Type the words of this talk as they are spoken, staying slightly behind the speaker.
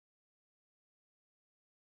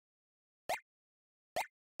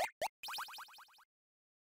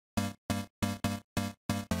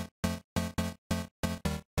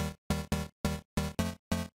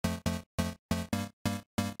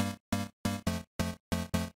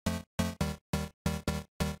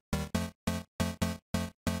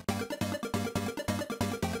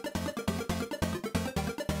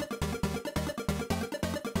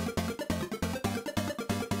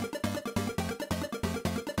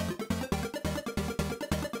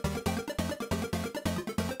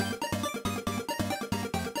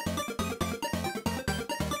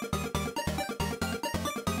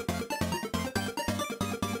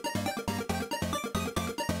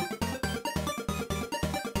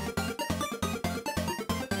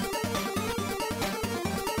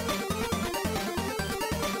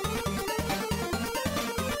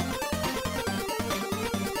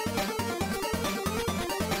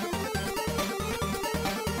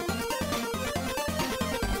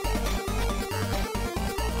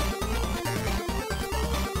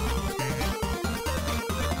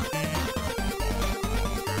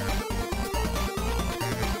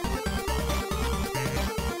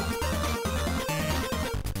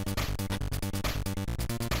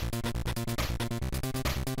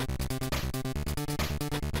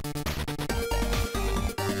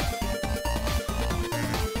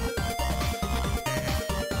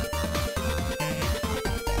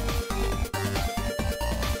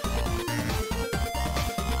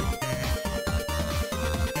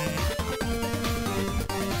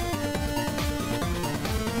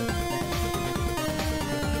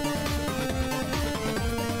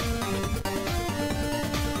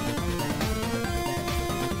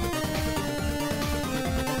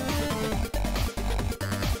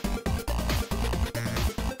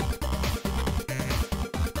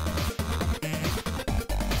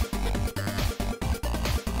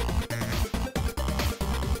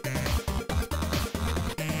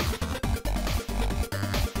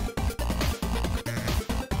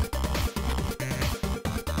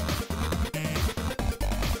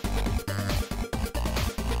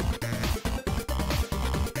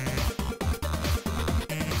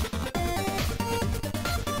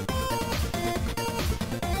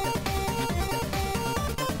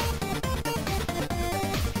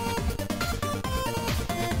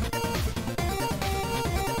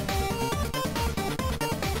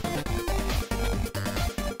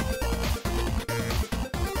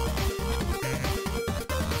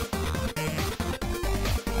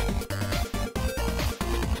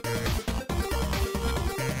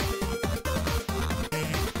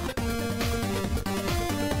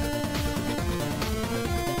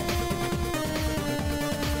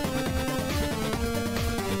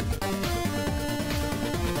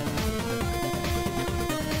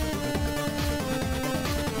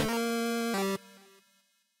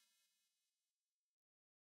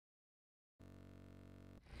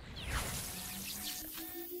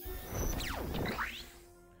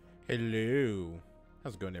Hello.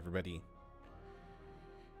 How's it going, everybody?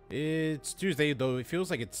 It's Tuesday, though it feels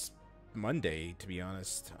like it's Monday, to be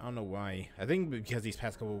honest. I don't know why. I think because these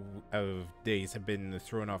past couple of days have been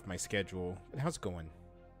throwing off my schedule. But how's it going?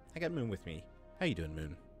 I got Moon with me. How you doing,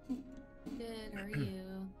 Moon? Good, how are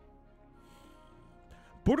you?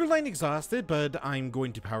 Borderline exhausted, but I'm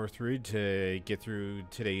going to power through to get through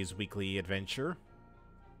today's weekly adventure.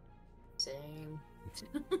 Same.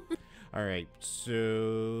 Alright,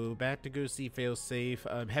 so back to go see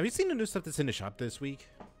Failsafe. Have you seen the new stuff that's in the shop this week?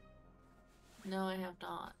 No, I have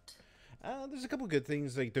not. There's a couple good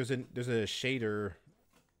things. Like there's a shader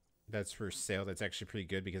that's for sale that's actually pretty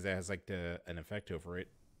good because it has like an effect over it.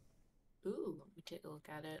 Ooh, let me take a look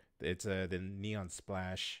at it. It's the Neon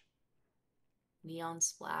Splash. Neon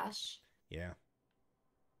Splash? Yeah.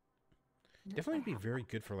 No, Definitely I be have very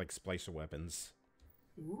good for like splicer weapons.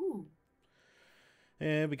 not. Ooh.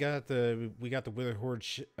 And we got the Witherhoard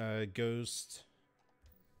Ghost.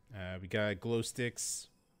 We got glow sticks.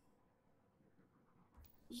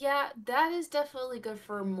 Yeah, that is definitely good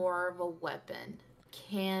for more of a weapon.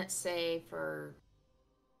 Can't say for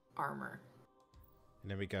armor. And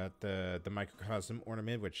then we got the microcosm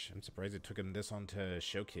ornament, which I'm surprised it took him this on to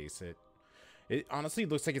showcase it. It honestly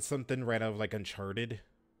looks like it's something right out of like Uncharted.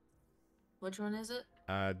 Which one is it?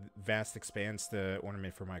 Vast Expanse, the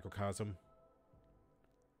ornament for microcosm.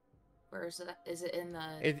 Where is it? Is it in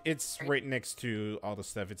the... It's right next to all the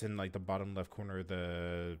stuff. It's in like the bottom left corner of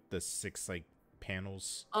the 6 like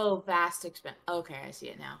panels. Oh, Vast Expanse. Okay, I see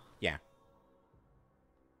it now. Yeah.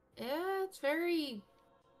 Yeah, it's very...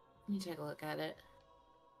 Let me take a look at it.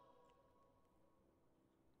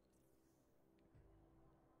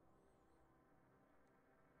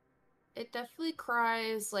 It definitely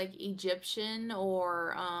cries like Egyptian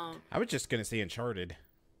or I was just gonna say Uncharted.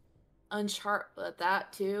 Uncharted,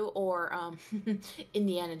 that too, or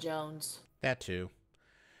Indiana Jones That too.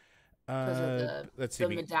 because of Let's see. the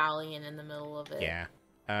medallion in the middle of it. Yeah.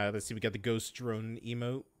 Let's see. We got the Ghost Drone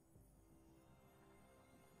emote.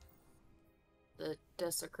 The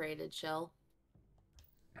desecrated shell.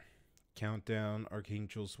 Countdown.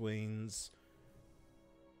 Archangel's Wings.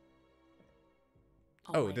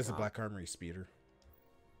 Oh, My there's a God. Black Armory speeder.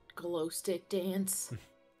 Glow stick dance.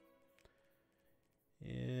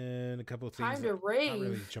 And a couple of things Time to that not rave.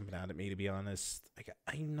 really jumping out at me, to be honest.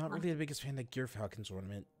 I'm not really the biggest fan of Gear Falcon's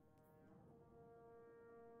ornament.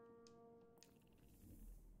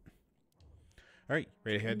 All right,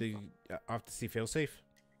 ready to head to off to see Failsafe?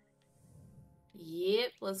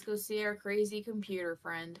 Yep, let's go see our crazy computer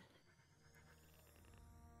friend.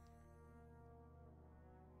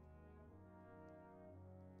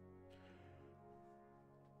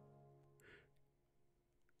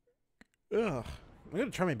 Ugh. I'm gonna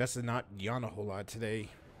try my best to not yawn a whole lot today.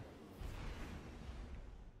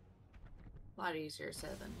 A lot easier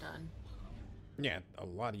said than done. Yeah, a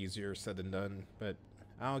lot easier said than done, but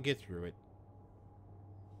I'll get through it.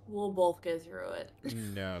 We'll both get through it.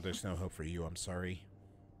 No, there's no hope for you. I'm sorry.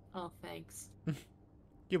 Oh, thanks.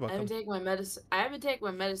 You're I welcome. haven't taken my medicine. I haven't taken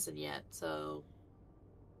my medicine yet, so.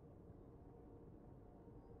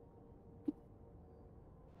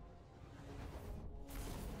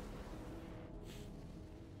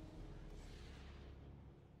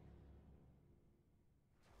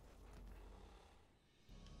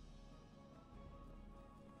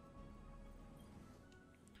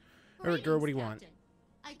 Alright, girl, what do you want?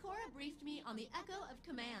 Ikora briefed me on the echo of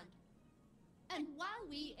command. And while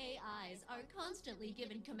we AIs are constantly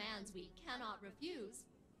given commands we cannot refuse,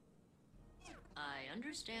 I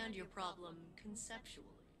understand your problem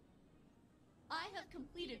conceptually. I have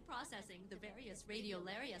completed processing the various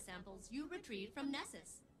radiolaria samples you retrieved from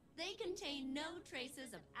Nessus. They contain no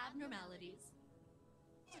traces of abnormalities.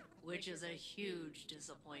 Which is a huge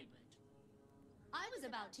disappointment. I was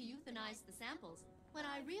about to euthanize the samples when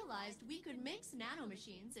I realized we could mix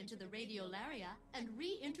nanomachines into the radiolaria and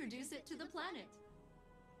reintroduce it to the planet.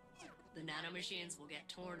 The nanomachines will get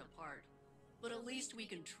torn apart, but at least we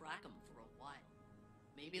can track them for a while.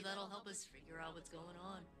 Maybe that'll help us figure out what's going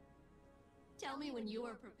on. Tell me when you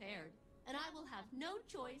are prepared, and I will have no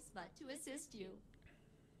choice but to assist you.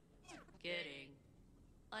 Kidding.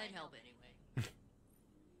 I'd help anyway.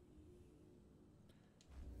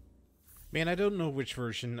 Man, I don't know which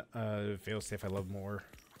version of Failsafe I love more.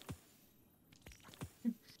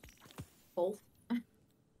 Both.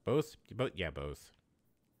 Both? Yeah, both.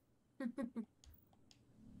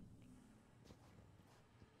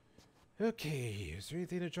 Okay, is there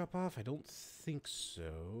anything to drop off? I don't think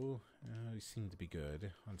so. We seem to be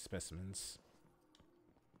good on specimens.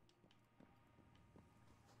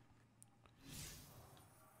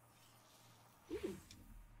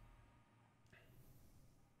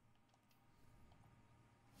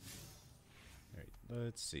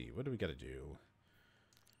 Let's see. What do we gotta do?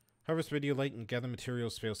 Harvest radio light and gather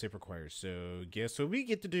materials failsafe requires. So, guess what we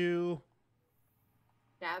get to do?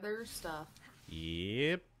 Gather stuff.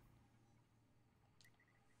 Yep.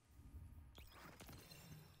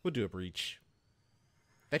 We'll do a breach.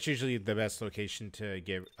 That's usually the best location to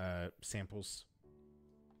get samples.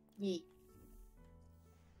 Yeet.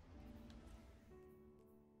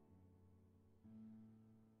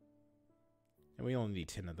 And we only need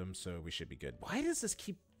 10 of them, so we should be good. Why does this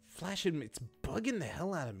keep flashing? It's bugging the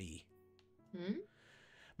hell out of me. Hmm?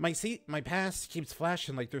 My past keeps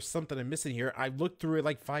flashing like there's something I'm missing here. I looked through it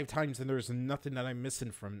like 5 times and there's nothing that I'm missing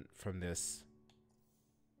from this.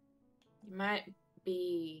 You might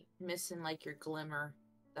be missing like your glimmer.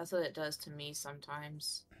 That's what it does to me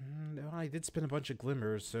sometimes. No, I did spin a bunch of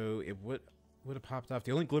glimmers, so it would have popped off.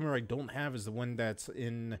 The only glimmer I don't have is the one that's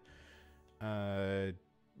in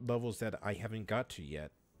levels that I haven't got to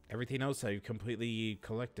yet. Everything else I've completely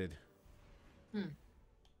collected.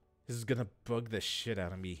 This is gonna bug the shit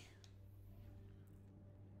out of me.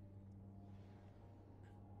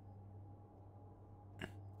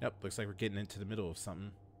 Yep, looks like we're getting into the middle of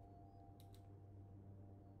something.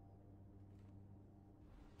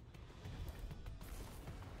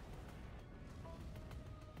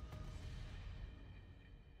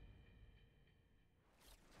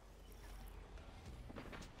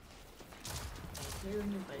 Hear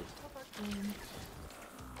anybody's talking.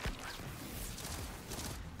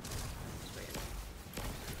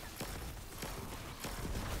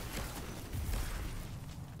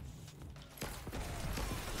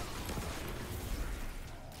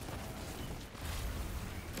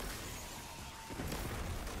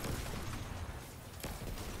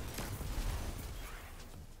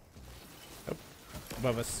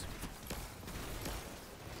 Above us.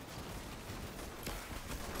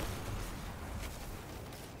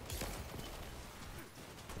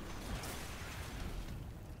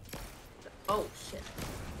 Oh shit.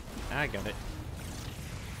 I got it.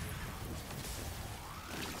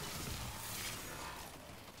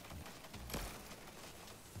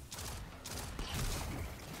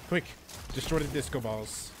 Quick, destroy the disco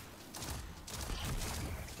balls.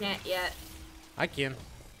 Can't yet. I can.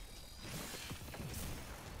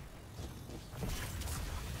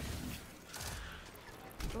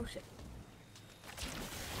 Oh shit.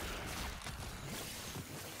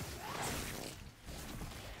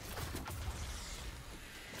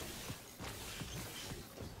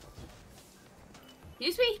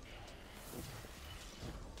 Excuse me?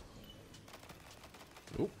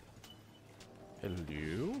 Oh.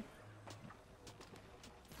 Hello?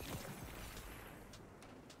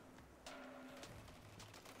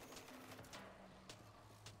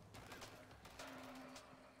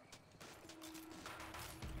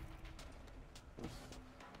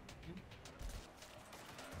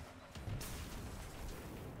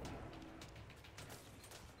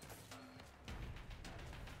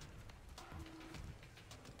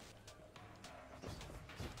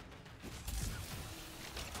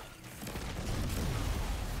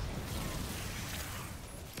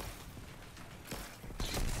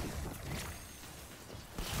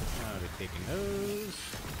 Taking those.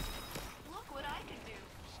 Look what I can do.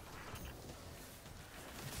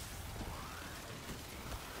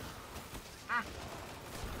 Ah.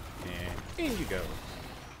 And in you go.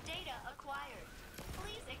 Data acquired.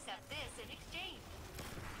 Please accept this in exchange.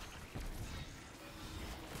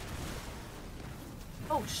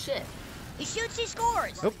 Oh shit. He shoots, he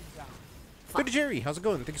scores! Oh. Good to Jerry. How's it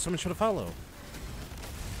going? Thank you so much for the follow.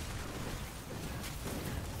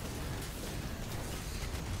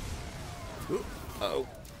 Uh-oh.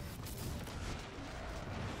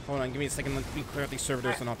 Hold on, give me a second. Let me clear out these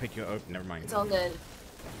servitors and I'll pick you up. Oh, never mind. It's all good.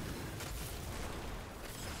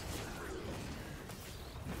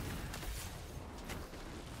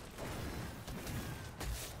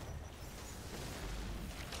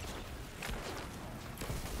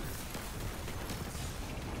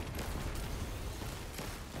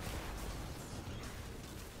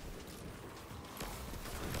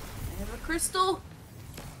 I have a crystal.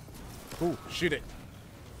 Ooh, shoot it.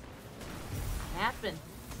 Happen.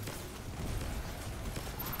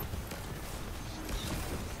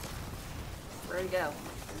 Where'd it go?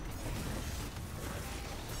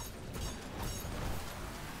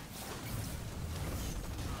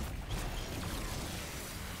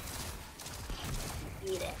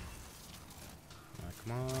 Eat it.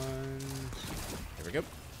 Come on. There we go.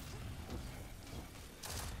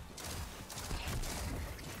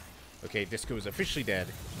 Okay, Disco is officially dead.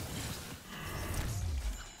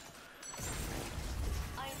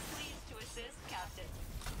 I am pleased to assist, Captain.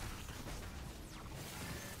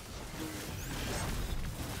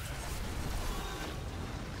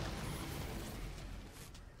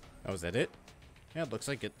 Oh, is that it? Yeah, it looks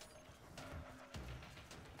like it.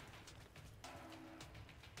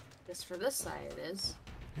 Guess for this side it is.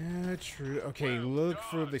 True. Okay, look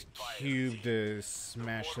for the cube to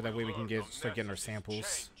smash so that way we can start getting our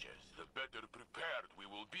samples. The better prepared we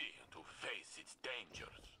will be to face its dangers.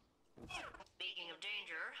 Speaking of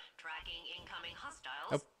danger, tracking incoming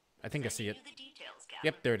hostiles. Oh, I think I see it. Sending you the details, Captain.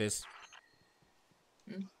 Yep, there it is.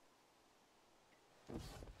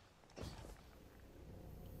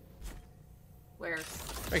 Where?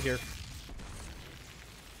 Right here.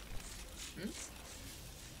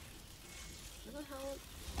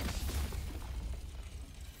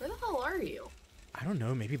 Where the hell are you? I don't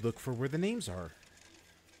know. Maybe look for where the names are.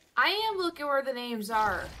 I am looking where the names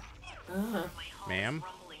are. Ugh. Ma'am?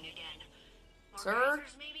 Rumbling again. More Sir?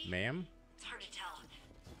 razors, maybe? Ma'am? It's hard to tell.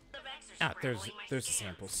 The Vex are There's scrambling my the scans.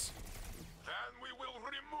 samples. Then we will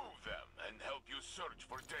remove them and help you search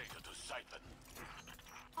for data to siphon.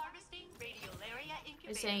 Harvesting radiolaria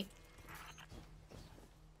incubator. This ain't.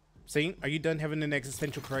 Saint, are you done having an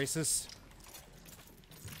existential crisis?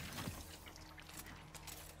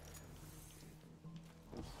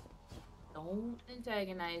 Don't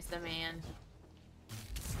antagonize the man.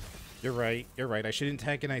 You're right. You're right. I should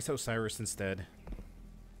antagonize Osiris instead.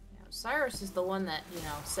 Yeah, Cyrus is the one that, you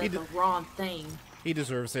know, He said d- the wrong thing. He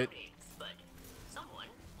deserves it. But someone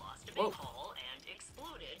lost a big Whoa. hole and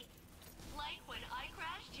exploded. Like when I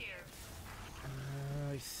crashed here.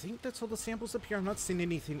 I think that's all the samples up here. I'm not seeing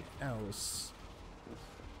anything else.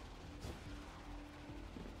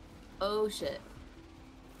 Oh shit.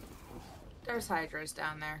 There's Hydras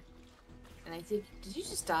down there. And I think, did you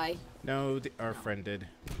just die? No, our friend did.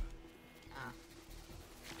 Ah.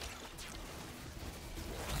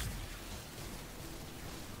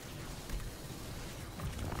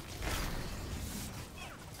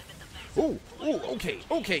 Oh, okay,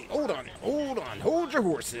 hold on, hold your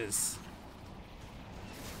horses.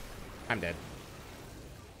 I'm dead.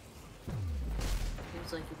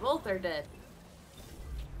 Seems like you both are dead.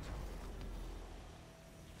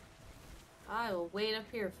 I will wait up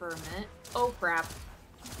here for a minute. Oh crap.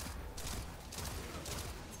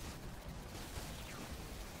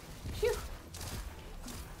 Phew.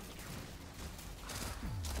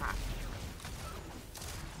 Ah.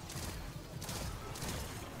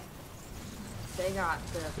 They got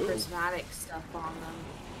the prismatic stuff on them.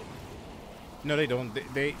 No, they don't.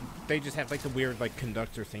 They just have like the weird like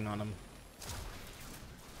conductor thing on them.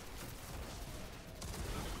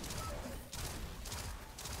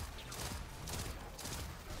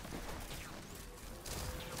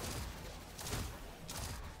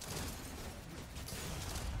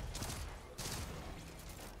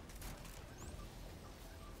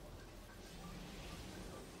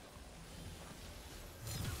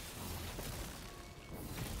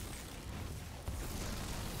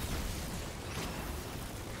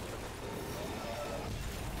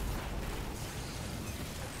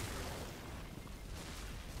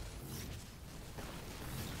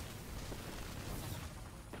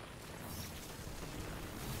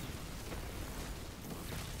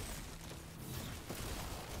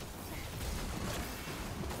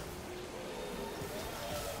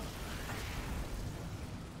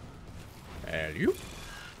 And you?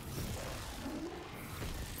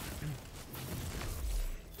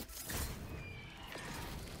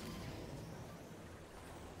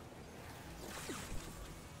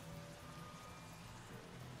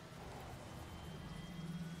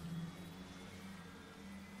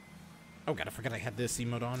 Oh god, I forgot I had this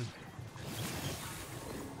emote on.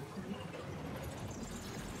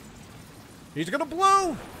 He's gonna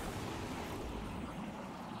blow!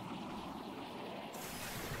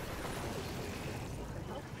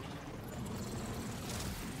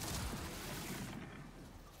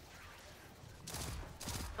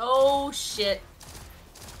 Oh shit.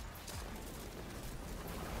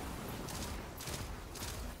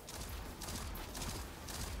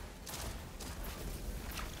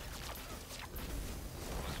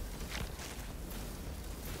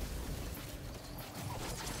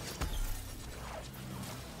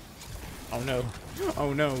 Oh no.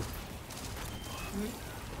 Oh no.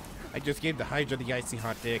 I just gave the Hydra the icy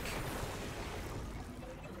hot dick.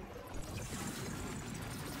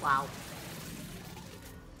 Wow.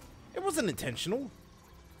 It wasn't intentional.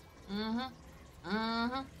 Data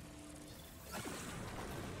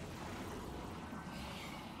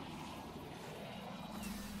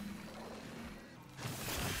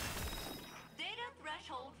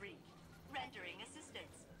threshold reached. Rendering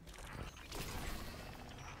assistance.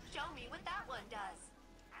 Show me what that one does.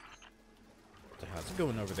 So how's it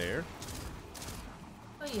going over there?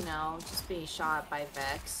 Well, you know, just being shot by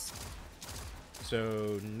Vex.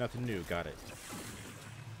 so nothing new. Got it.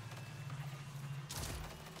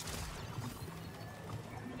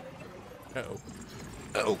 Uh-oh.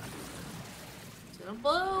 Uh-oh. It's gonna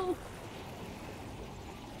blow.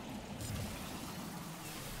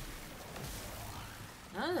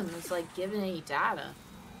 None of them is like giving any data.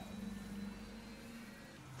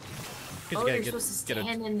 Oh, you're supposed to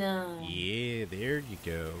stand in the... Yeah, there you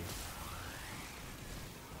go.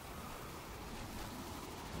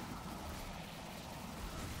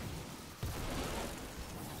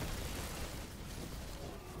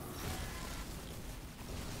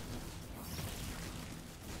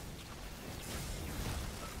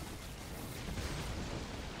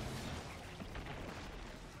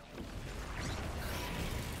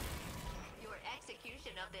 Your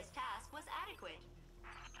execution of this task was adequate.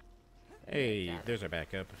 Hey, there's our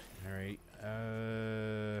backup. Alright,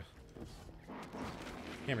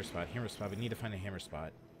 hammer spot, hammer spot. We need to find a hammer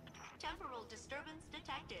spot. Temporal disturbance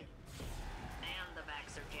detected. And the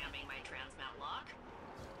Vax are jamming my transmat lock.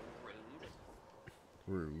 Rude.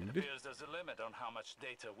 Rude. Appears there's a limit on how much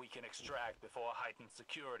data we can extract before a heightened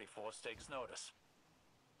security force takes notice.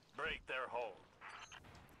 Break their hold.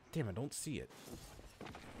 Damn, I don't see it.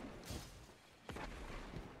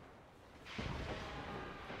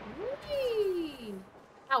 Whee!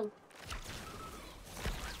 Ow.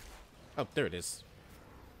 Oh, there it is.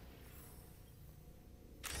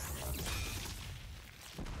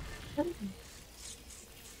 If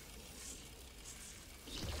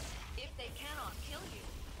they cannot kill you,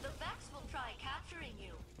 the Vex will try capturing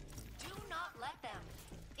you. Do not let them.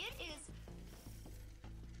 It is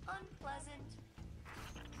unpleasant.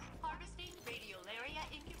 Harvesting Radiolaria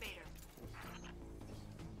Incubator.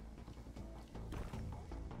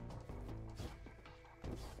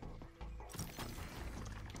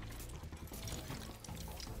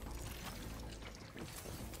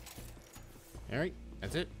 Alright,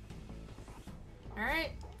 that's it.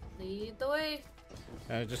 Alright, lead the way.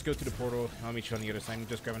 Just go through the portal. I'll meet you on the other side. I'm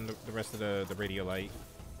just grabbing the rest of the radio light.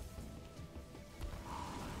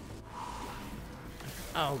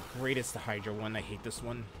 Oh, great. It's the Hydra one. I hate this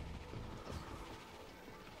one.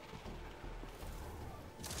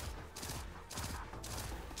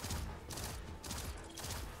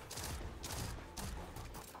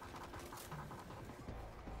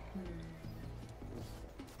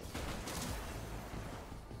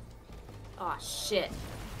 Oh shit.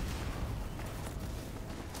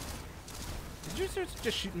 Did you start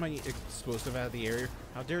just shooting my explosive out of the air?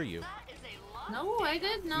 How dare you? That is a lot. No, I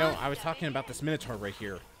did not. No, I was talking about this Minotaur right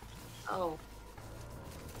here. Oh.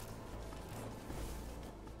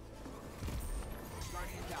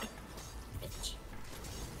 Bitch.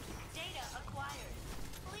 Data acquired.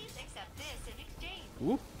 Please accept this in exchange.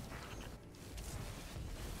 Whoop.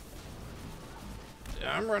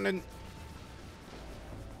 I'm running.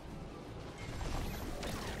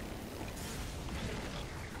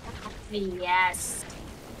 Yes.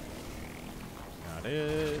 Got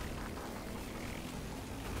it.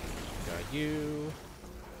 Got you.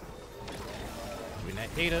 Doing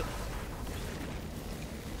that data.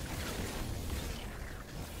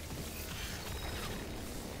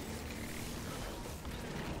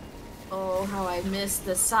 Oh, how I missed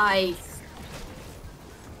the scythe.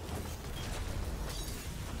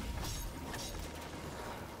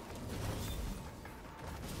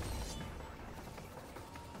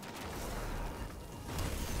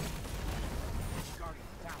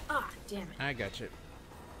 Ah, damn it. I got you.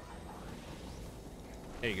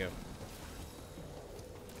 There you go.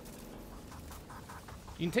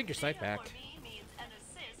 You can take your sight Data back. for me means an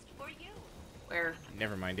assist for you. Where?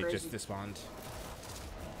 Never mind, it Where just is he? despawned.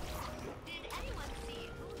 Did anyone see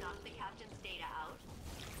who knocked the captain's data out?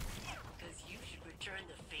 Because you should return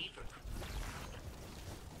the favor.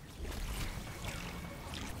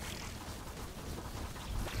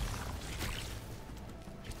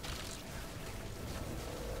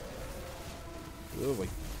 Oh boy.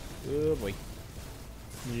 Oh boy.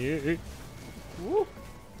 Yeah. Woo.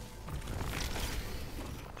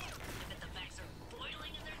 But the Vex are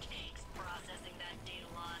boiling in their tanks, processing that data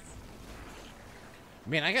loss.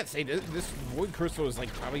 Man, I gotta say, this Void Crystal is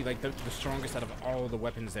like probably like the strongest out of all the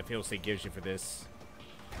weapons that Failsafe gives you for this.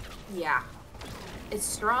 Yeah. It's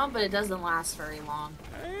strong, but it doesn't last very long.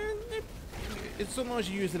 And it's so long as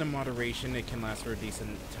you use it in moderation, it can last for a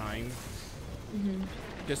decent time. Mm-hmm.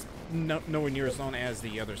 Just nowhere near as long as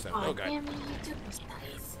the other stuff. Oh god. Damn it, you took the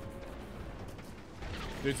scythe.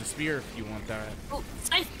 There's a spear if you want that. Oh,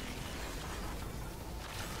 scythe!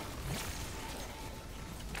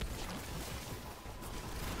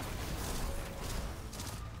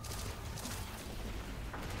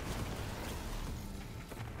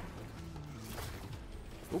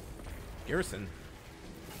 Garrison.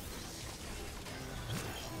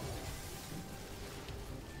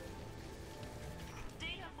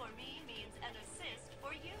 Data for me means an assist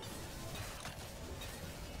for you.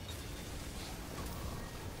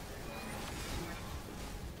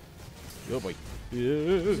 Oh boy.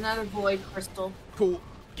 There's another void crystal. Cool.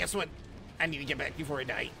 Guess what? I need to get back before I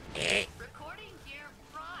die. Recording gear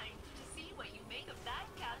primed to see what you make of that,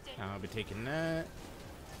 Captain. I'll be taking that.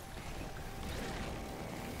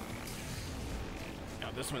 Now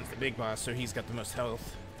this one's the big boss, so he's got the most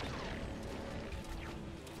health.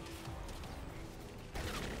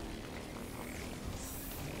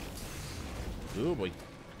 Oh boy.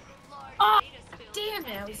 Large Oh, data spill damn it!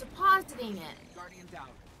 I detected. was depositing it. Guardian down.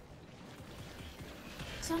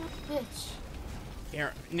 Son of a bitch.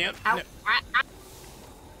 Here. Nope. Ow. Nope.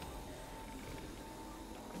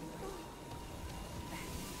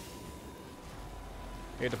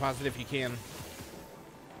 Here, deposit if you can.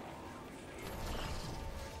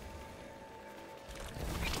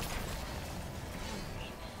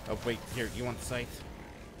 Oh wait, here, you want the scythe?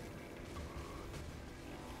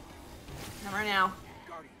 Not right now.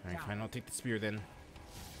 Guardian Alright, down. fine, I'll take the spear then.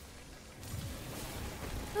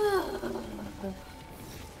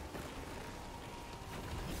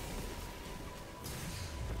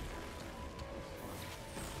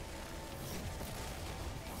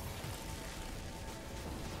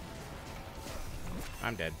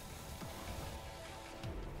 I'm dead.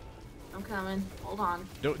 I'm coming. Hold on.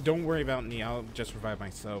 Don't worry about me, I'll just revive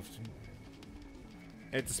myself.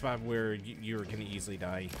 It's a spot where you're gonna easily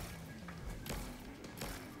die.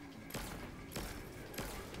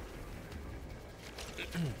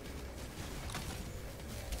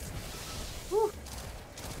 Whew.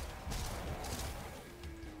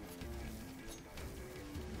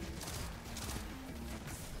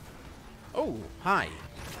 Oh, hi.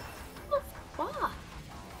 Fuck.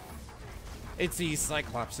 It's these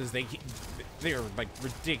Cyclopses. They're like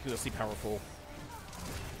ridiculously powerful.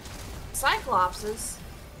 Cyclopses.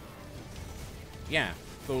 Yeah,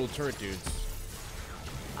 the little turret dudes.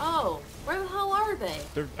 Oh, where the hell are they?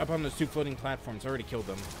 They're up on those two floating platforms. I already killed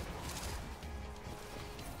them.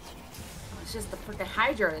 It's just the frickin'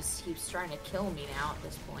 Hydra keeps trying to kill me now at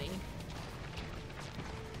this point.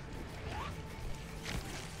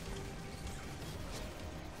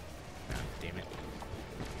 Ah, damn it.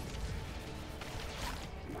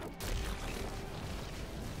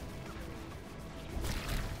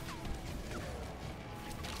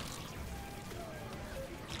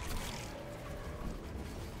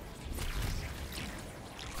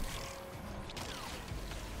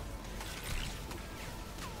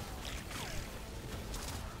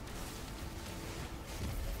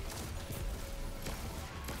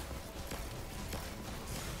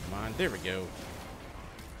 Come on, there we go.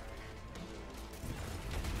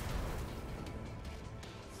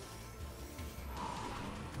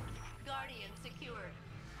 Guardian secured.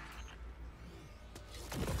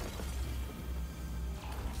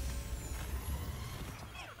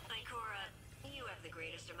 Ikora, you have the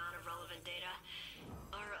greatest amount of relevant data.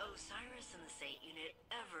 Are Osiris and the Sate unit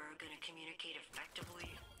ever gonna communicate effectively?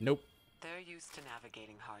 Nope. They're used to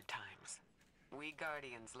navigating hard times. We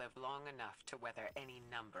Guardians live long enough to weather any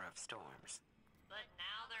number of storms. But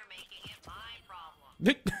now they're making it my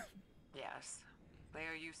problem. Yes, they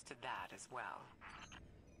are used to that as well.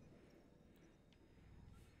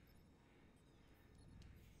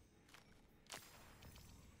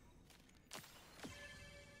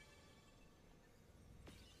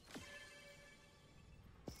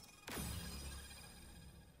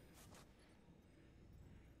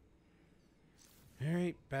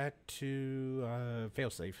 Alright, back to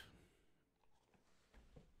failsafe.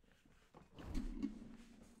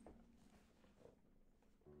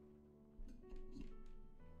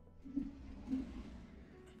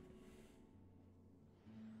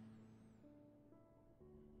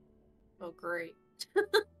 Oh, great.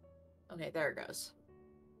 Okay, there it goes.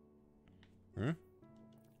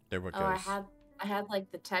 There what Oh, goes. I had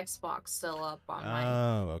like the text box still up on my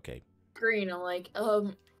Oh, okay. screen. I'm like,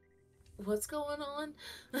 what's going on?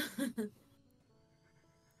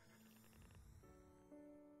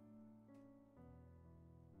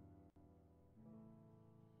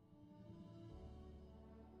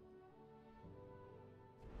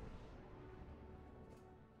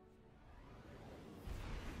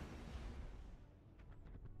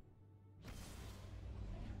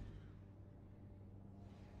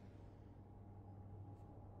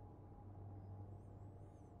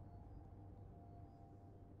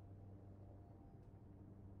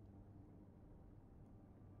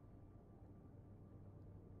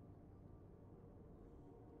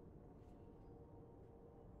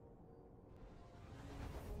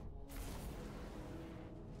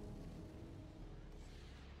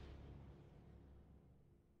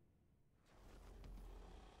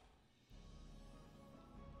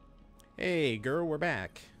 Hey, girl, we're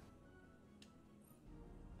back.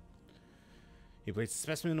 You place the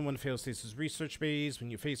specimen in one failed stasis research base.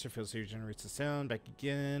 When you face her, failed state generates a sound. Back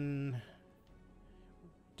again.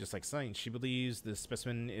 Just like science, she believes the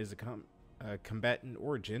specimen is a combatant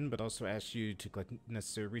origin, but also asks you to collect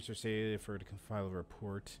necessary research data for her to file a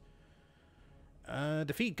report.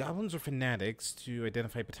 Defeat goblins or fanatics to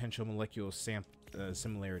identify potential molecular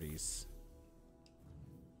similarities.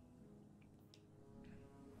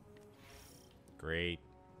 Great.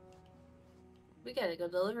 We gotta go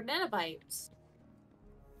deliver nanobites.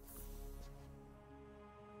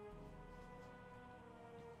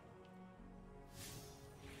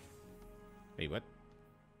 Wait, what?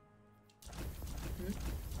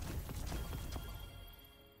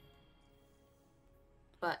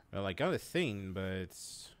 But Well, I got a thing, but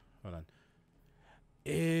it's... Hold on.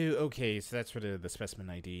 Ew, okay, so that's for the specimen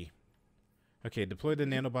ID. Okay, deploy the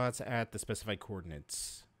nanobots at the specified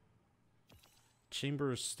coordinates.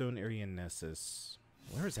 Chamber of Stone Area Nessus.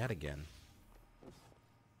 Where is that again?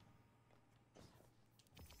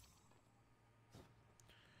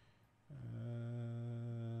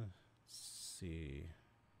 Let's see.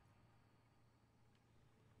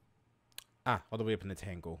 Ah, all the way up in the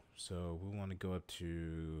Tangle. So we want to go up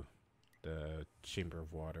to the Chamber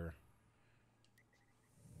of Water.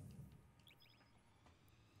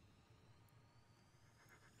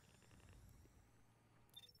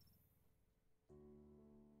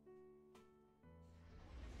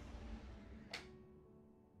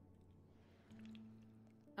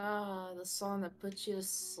 the song that puts you to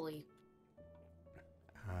sleep.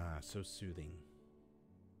 Ah, so soothing.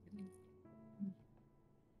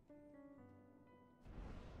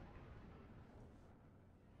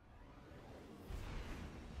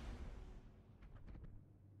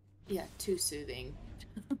 Yeah, too soothing.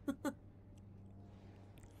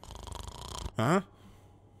 Huh?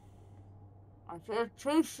 I said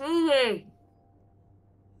too soothing.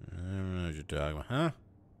 I don't know what you're talking about, huh?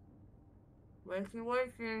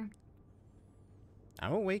 Wakey.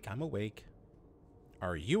 I'm awake, I'm awake.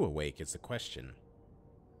 Are you awake is the question.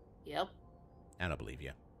 Yep. I don't believe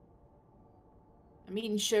you. I'm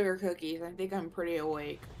eating sugar cookies. I think I'm pretty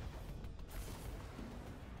awake.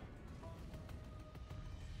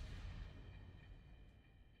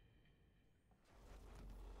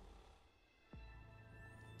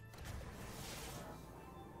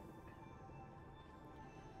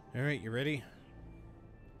 Alright, you ready?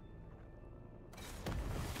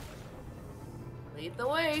 Lead the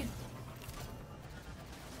way.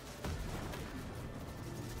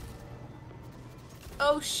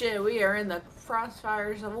 Oh shit, we are in the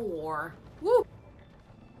crossfires of a war. Woo!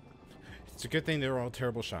 It's a good thing they're all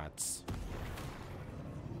terrible shots.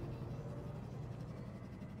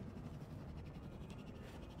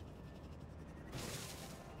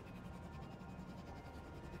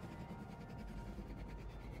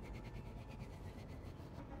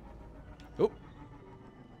 Oh.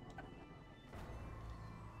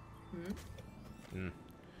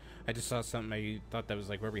 I just saw something. I thought that was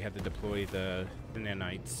like where we had to deploy the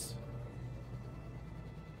nanites.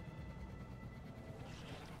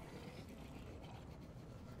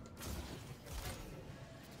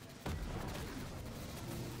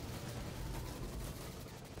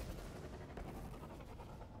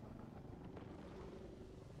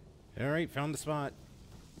 Alright, found the spot.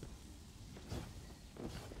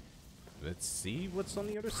 Let's see what's on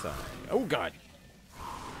the other side. Oh god!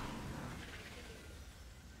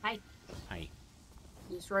 Hi. Hi.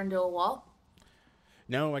 You just run into a wall?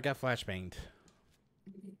 No, I got flashbanged.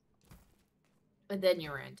 But then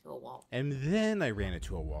you ran into a wall. And then I ran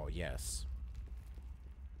into a wall, yes.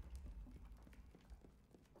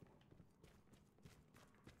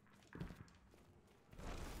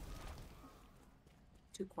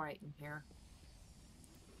 Too quiet in here.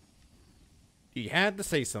 You had to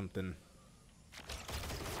say something.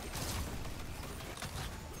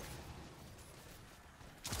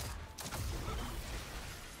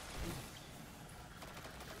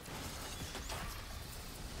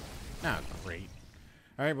 Ah, great.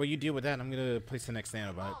 Alright, well, you deal with that. I'm gonna place the next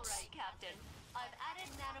nanobots. All right, Captain. I've added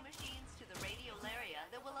nanomachines to the radiolaria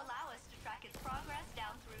that will allow us to track its progress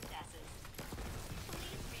down through Nessus.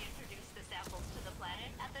 Please reintroduce the samples to the planet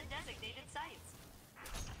at the designated sites.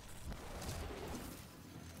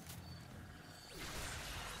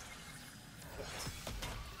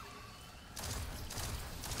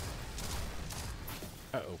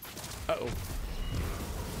 Uh-oh. Uh-oh.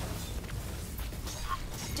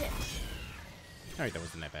 Alright, that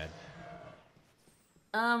wasn't that bad.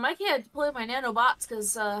 I can't deploy my nanobots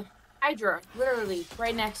because, Hydra, literally,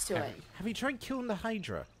 right next to it. Have you tried killing the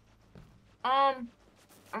Hydra?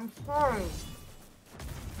 I'm fine.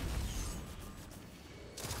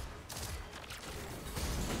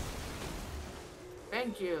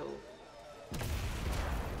 Thank you.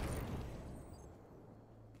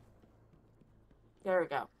 There we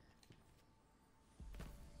go.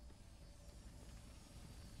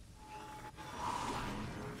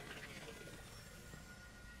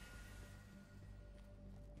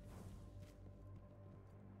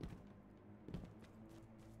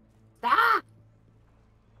 Stop!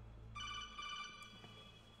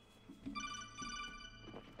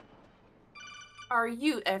 Are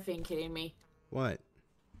you effing kidding me? What?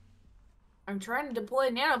 I'm trying to deploy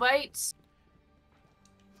nanobites.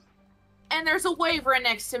 And there's a Wyvern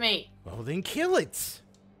next to me. Well, then kill it.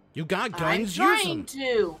 You got guns, I'm use trying them.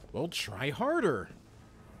 to. Well, try harder.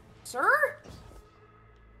 Sir?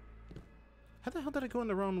 How the hell did I go in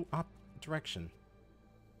the wrong direction?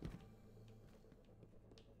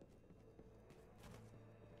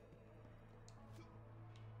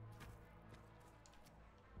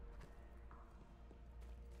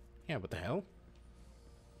 Yeah, what the hell?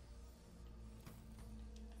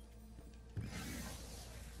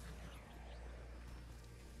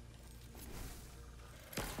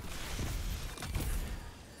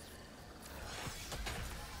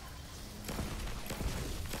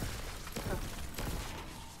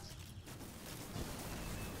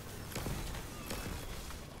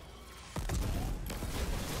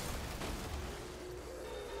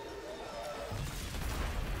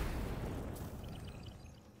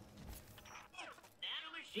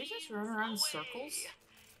 We just run around in circles?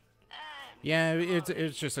 Yeah,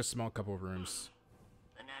 it's just a small couple of rooms.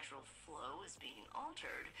 The natural flow is being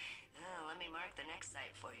altered. Let me mark the next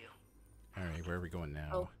site for you. All right, where are we going now?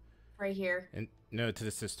 Oh, right here. And no, to the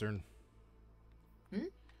cistern. Hmm?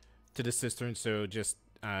 To the cistern. So just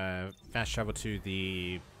fast travel to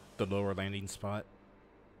the lower landing spot.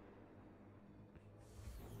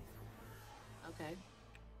 Okay.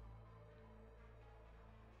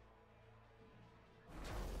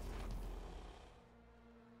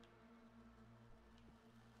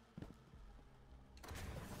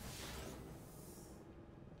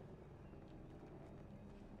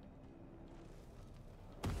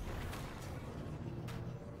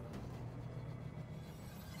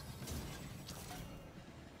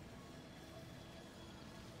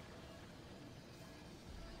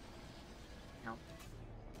 No.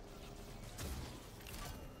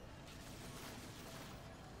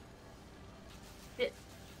 It.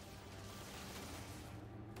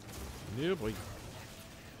 Yeah, boy.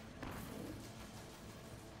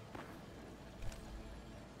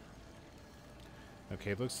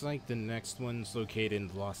 Okay, looks like the next one's located in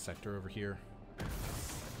the Lost Sector over here.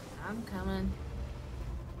 I'm coming.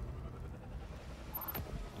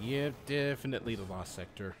 Yep, definitely the Lost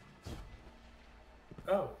Sector.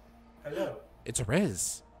 Oh, hello. It's a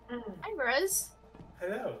res. Hi, Rez.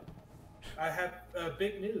 Hello. I have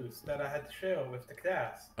big news that I had to share with the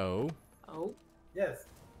class. Oh. Oh. Yes.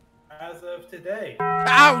 As of today.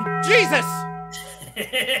 Ow! Jesus!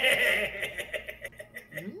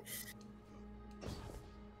 Hmm?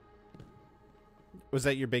 Was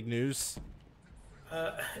that your big news?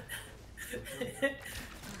 That,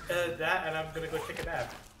 and I'm gonna go take a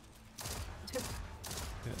nap.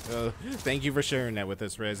 Thank you for sharing that with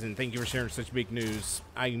us, Rez, and thank you for sharing such big news.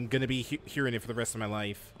 I'm gonna be hearing it for the rest of my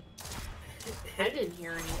life. I didn't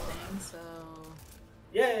hear anything, so.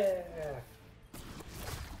 Yeah.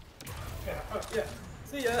 Yeah.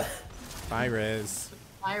 See ya. Bye, Rez.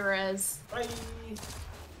 Hi, Rez. Bye.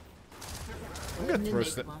 I'm gonna throw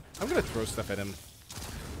Enigma. I'm gonna throw stuff at him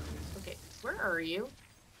Okay, where are you?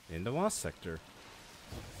 in the Lost Sector.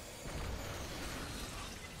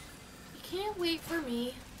 You can't wait for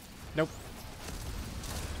me. Nope.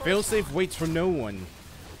 Failsafe waits for no one.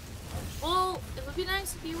 Well, it would be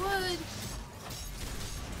nice if you would.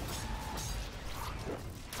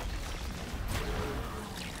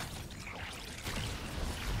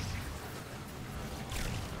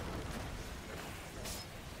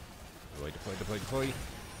 Deploy.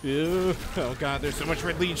 Ew. Oh god, there's so much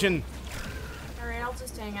Red Legion. Alright, I'll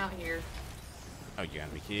just hang out here. Oh, you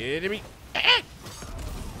gotta be kidding me.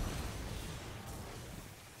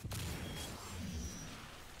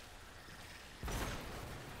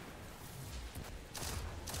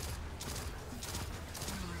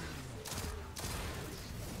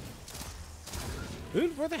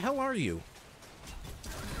 Dude, where the hell are you?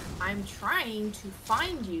 I'm trying to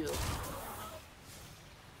find you.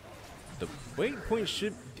 The waypoint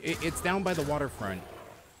should... It's down by the waterfront.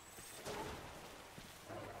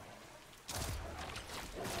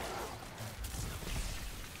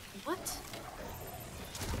 What?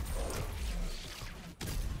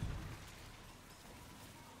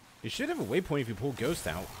 You should have a waypoint if you pull Ghost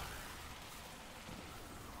out.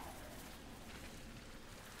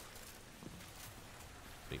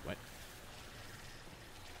 Wait, what?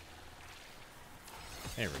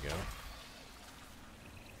 There we go.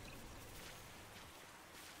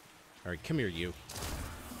 Alright, come here, you.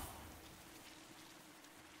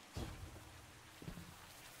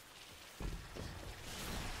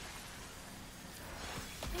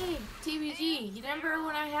 Hey, TBG, you remember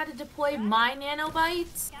when I had to deploy my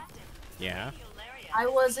nanobites? Yeah? I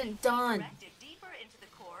wasn't done.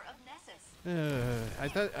 I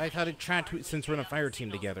thought it tried to since we're on a fire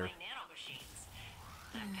team together.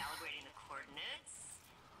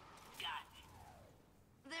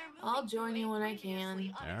 I'll join you when I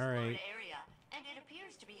can. Alright. And it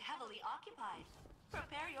appears to be heavily occupied.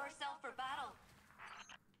 Prepare yourself for battle.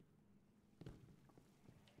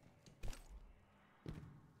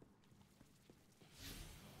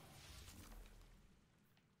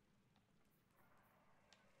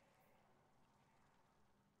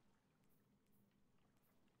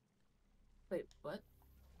 Wait, what?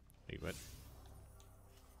 Wait, what?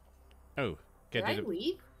 Oh, Did I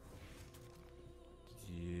leave?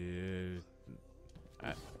 Yeah,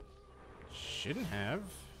 I shouldn't have.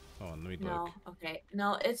 Hold on, let me No, look. okay.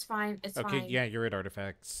 No, it's fine. It's Okay, fine. yeah, you're at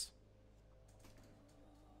artifacts.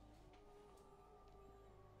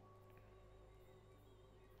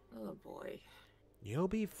 Oh boy. You'll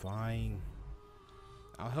be fine.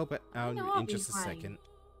 I'll help it out know I'll in be just a fine. second.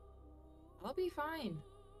 I'll be fine.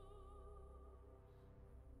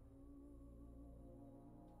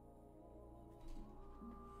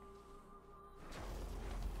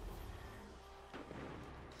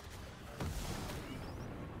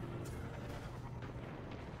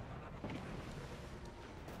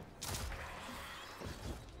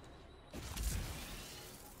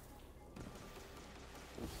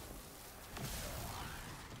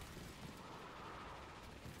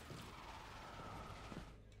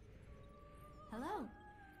 Hello.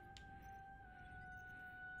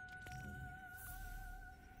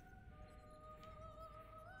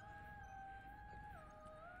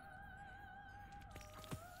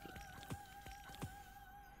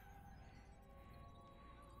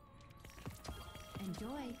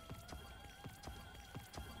 Enjoy.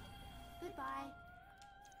 Goodbye.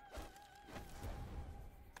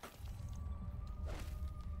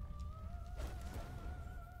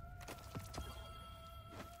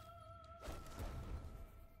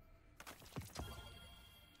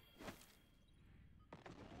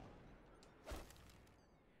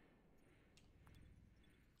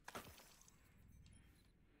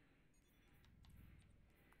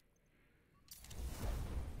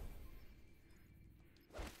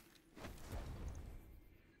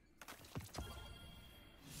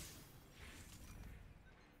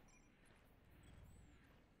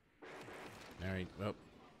 Alright, well,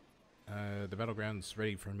 the battleground's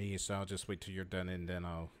ready for me, so I'll just wait till you're done and then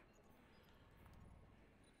I'll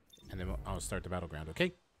start the battleground,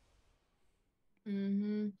 okay?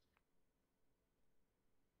 Mm-hmm.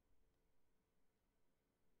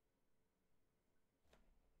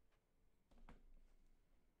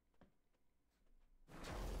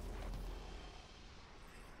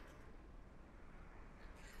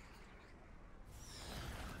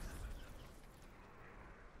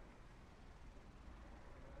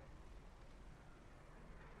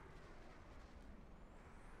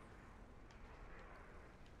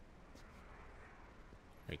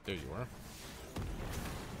 Right, there you are.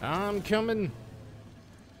 I'm coming!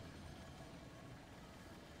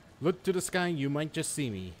 Look to the sky, you might just see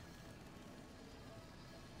me.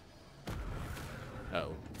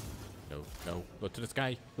 Uh-oh. No, no. Look to the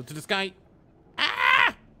sky. Look to the sky.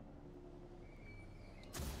 Ah!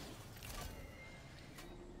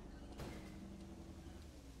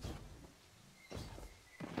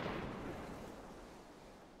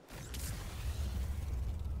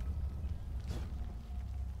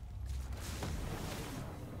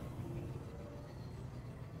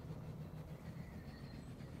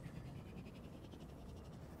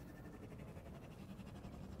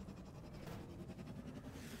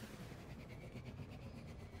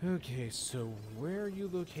 Okay, so where are you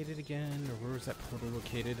located again? Or where is that portal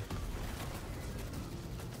located?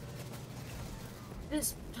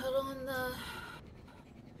 Just put on the...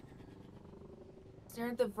 Stare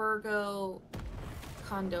at the Virgo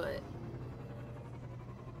conduit.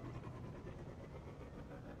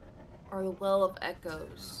 Or the Well of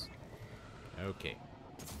Echoes. Okay.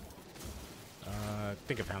 I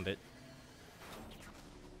think I found it.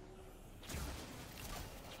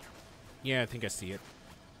 Yeah, I think I see it.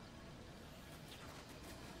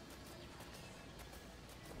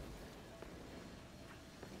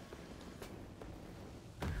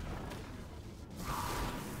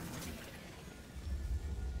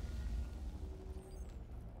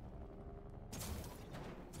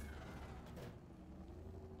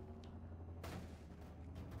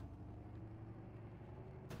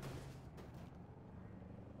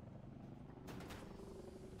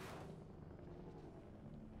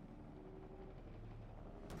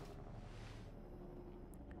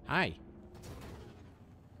 Hi.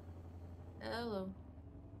 Hello.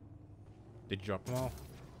 Did you drop them all?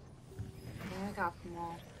 Yeah, I got them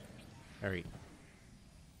all. Alright.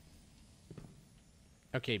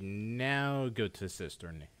 Okay, now go to the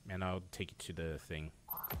cistern, and I'll take you to the thing.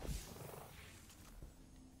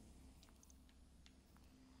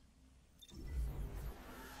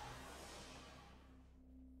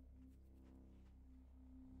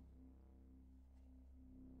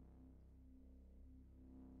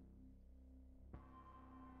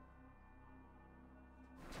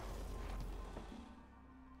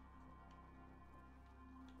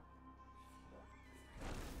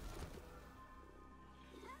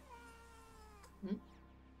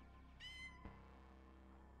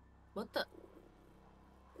 What the?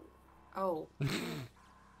 Oh.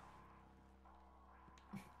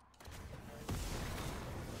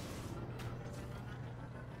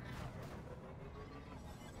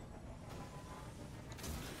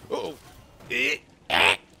 Oh!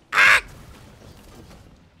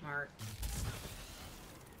 Mark.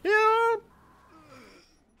 Help!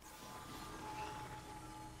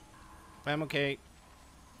 I'm okay.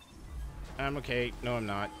 I'm okay. No, I'm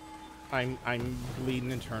not. I'm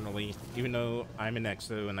bleeding internally, even though I'm an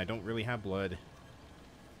exo and I don't really have blood.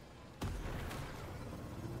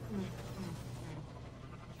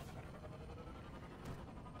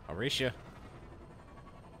 Aurecia.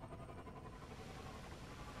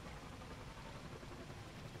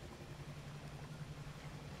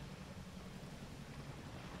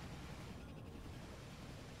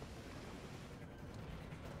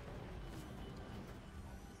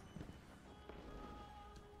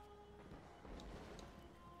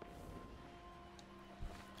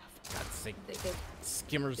 God's sake.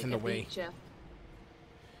 Skimmer's in the way.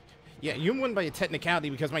 Yeah, you won by a technicality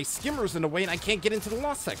because my skimmer's in the way and I can't get into the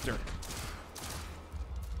lost sector.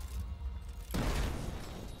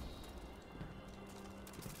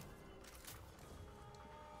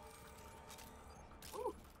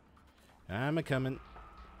 I'm a coming.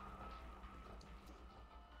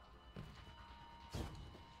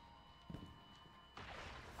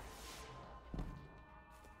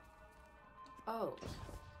 Oh.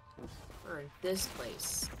 We're in this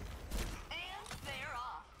place. And they're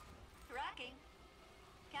off. Tracking.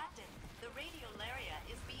 Captain, the radiolaria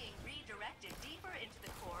is being redirected deeper into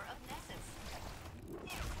the core of Nessus.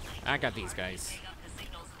 I got these guys. Pick up the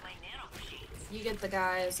signals of my nanomachines. You get the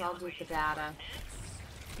guys, I'll do the data.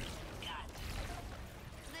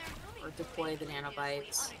 They're moving Or through deploy a the previously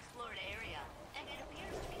nanobites. unexplored area, and it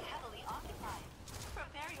appears to be heavily occupied.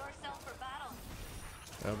 Prepare yourself for battle.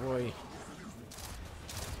 Oh boy.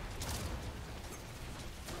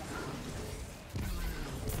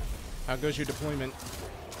 How goes your deployment?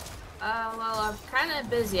 Well, I'm kind of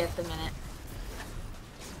busy at the minute.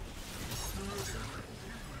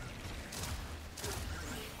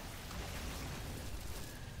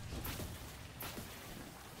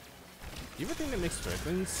 Do you ever think that makes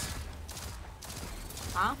weapons?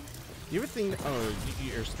 Huh? Do you ever think? Oh,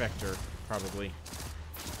 your Spectre, probably.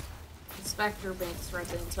 Spectre makes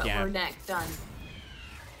weapons, but Yeah. we're done.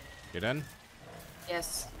 You're done?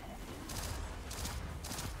 Yes.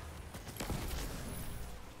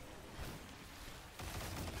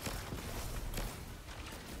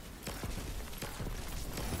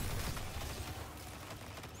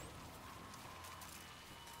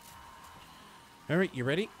 Alright, you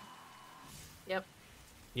ready? Yep.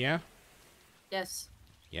 Yeah? Yes.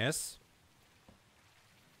 Yes?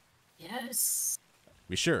 Yes.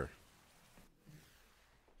 Be sure.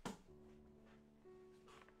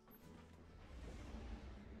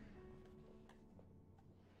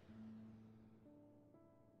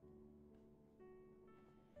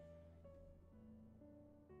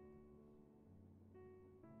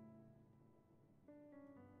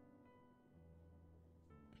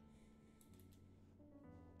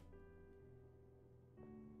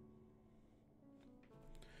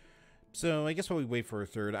 So I guess while we wait for a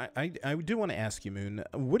third, I do want to ask you, Moon,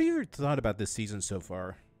 what are your thought about this season so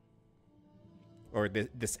far? Or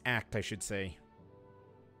this act, I should say.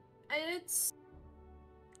 It's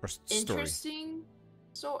Or story. interesting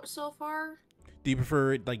so far. Do you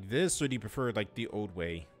prefer it like this, or do you prefer it like the old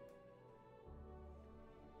way?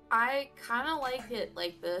 I kind of like it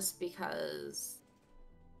like this because,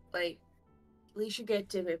 like, at least you get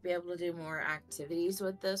to be able to do more activities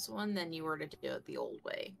with this one than you were to do it the old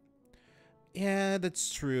way. Yeah,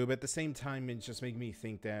 that's true, but at the same time, it just makes me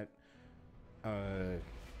think that the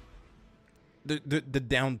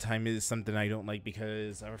downtime is something I don't like,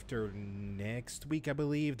 because after next week, I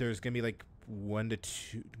believe, there's gonna be like 1 to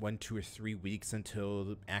 2 or 3 weeks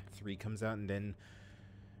until Act 3 comes out, and then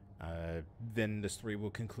then the story will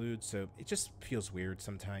conclude. So it just feels weird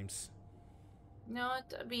sometimes. No,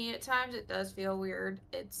 I mean, at times it does feel weird.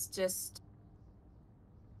 It's just,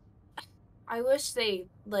 I wish they,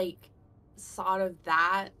 like, thought of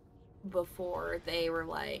that before they were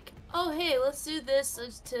like, oh, hey, let's do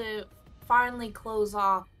this to finally close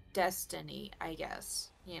off Destiny, I guess,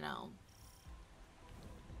 you know.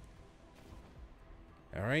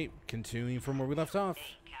 All right, continuing from where we left off.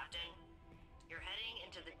 Hey, Captain. You're heading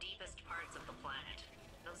into the deepest parts of the planet.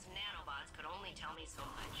 Those nanobots could only tell me so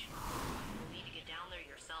much. You'll need to get down there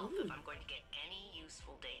yourself if I'm going to get any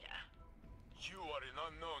useful data. You are in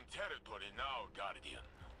unknown territory now, Guardian.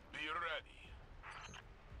 Be ready.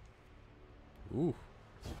 Ooh.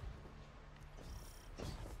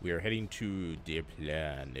 We are heading to the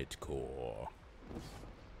planet core.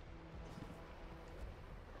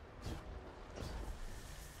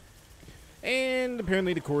 And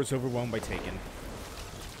apparently the core is overwhelmed by Taken.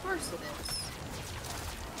 Of course it is.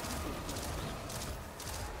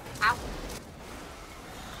 Ow.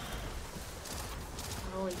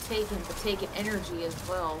 Not only Taken, but Taken energy as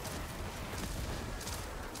well.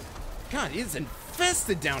 God, it is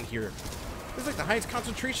infested down here. This is like the highest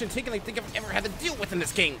concentration of Taken I think I've ever had to deal with in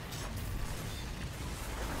this game.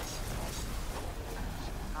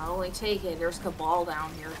 Not only Taken, there's Cabal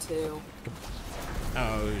down here too.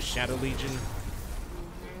 Oh, Shadow Legion.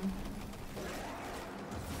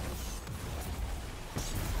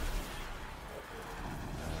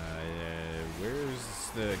 Where's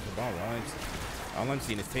the Cabal? All I'm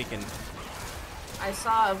seeing is Taken. I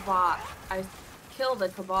saw a bot. I killed a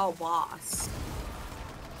Cabal boss.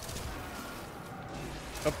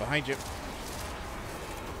 Up behind you.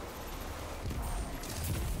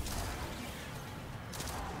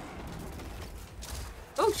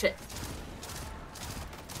 Oh shit.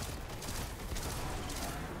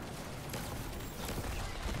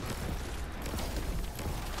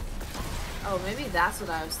 Oh, maybe that's what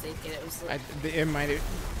I was thinking. It was like... It might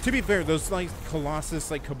have... To be fair, those, like,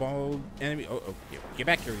 Colossus, like, Cabal enemy... Oh, get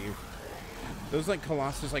back here, you. Those, like,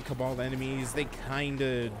 Colossus, like, Cabal enemies, they kind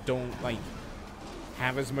of don't, like,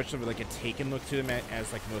 have as much of, like, a Taken look to them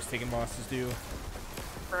as, like, most Taken bosses do.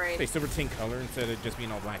 Right. They still retain color instead of just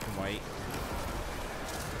being all black and white.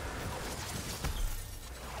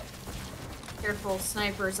 Careful,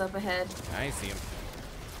 snipers up ahead. I see him.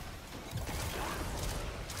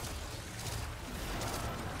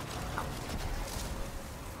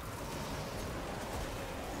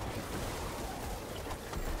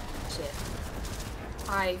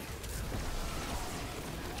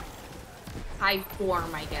 High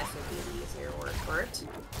form, I guess, would be the easier word for it.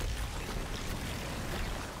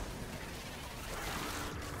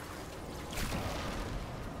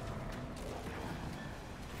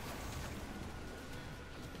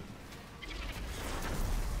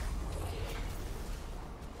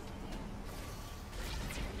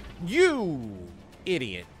 You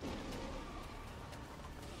idiot.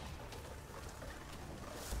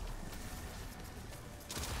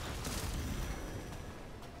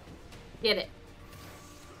 Get it.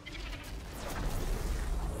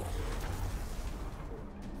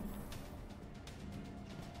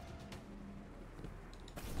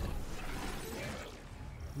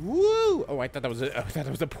 Woo! Oh, I thought that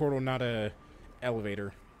was a portal, not a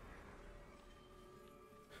elevator.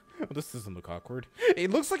 Oh, this doesn't look awkward.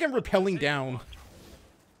 It looks like I'm rappelling down.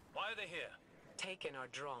 Why are they here? Taken are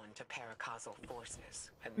drawn to paracausal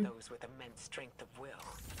forces and those with immense strength of will.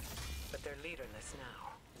 But they're leaderless now.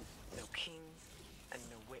 No king and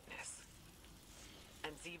no witness.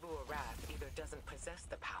 And Xivu Arath either doesn't possess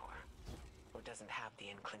the power or doesn't have the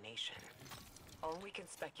inclination. All we can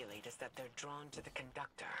speculate is that they're drawn to the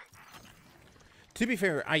conductor. To be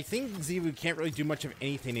fair, I think Xivu can't really do much of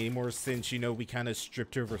anything anymore since, you know, we kind of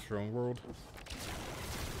stripped over Throne World.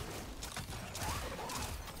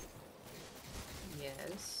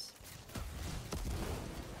 Yes.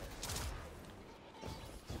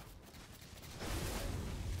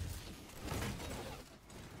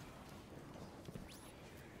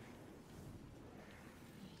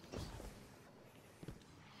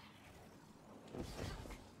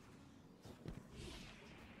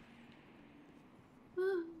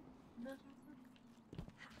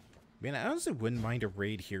 Man, I honestly wouldn't mind a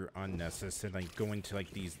raid here on Nessus and like go into like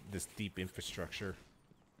this deep infrastructure.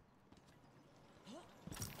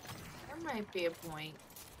 There might be a point.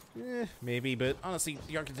 Maybe, but honestly,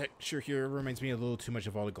 the architecture here reminds me a little too much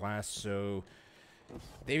of all the glass, so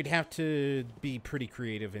they would have to be pretty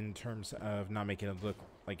creative in terms of not making it look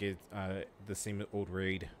like it's the same old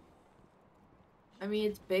raid. I mean,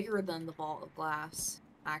 it's bigger than the Vault of Glass,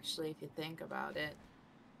 actually, if you think about it.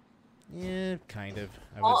 Yeah, kind of.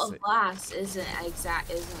 I would Vault say. of Glass isn't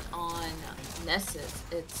on Nessus.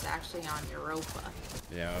 It's actually on Europa.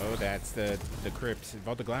 No, that's the crypt.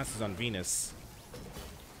 Vault of Glass is on Venus.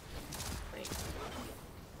 Wait.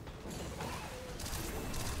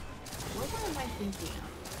 What am I thinking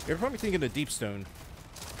of? You're probably thinking of Deepstone.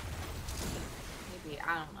 Maybe,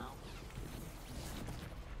 I don't know.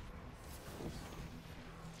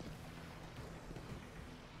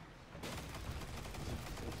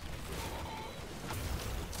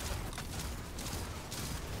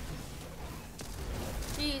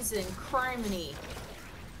 Jeez and criminy.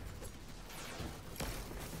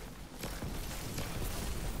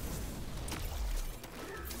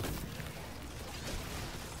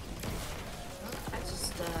 I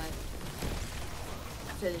just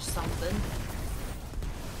finished something.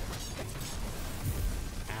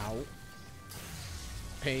 Ow.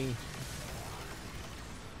 Pain.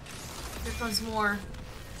 Here comes more.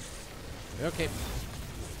 Okay.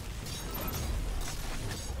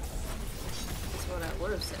 That's what I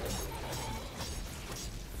would have said.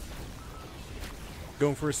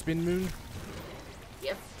 Going for a spin moon?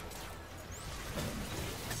 Yep.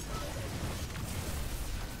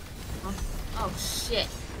 Huh? Oh shit.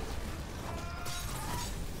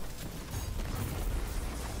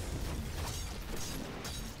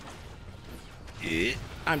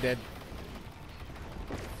 I'm dead.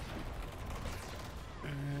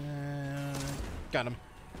 Got him.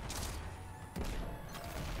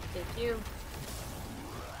 Thank you.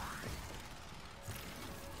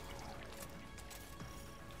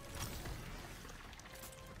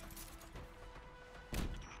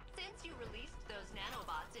 Since you released those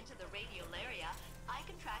nanobots into the radiolaria, I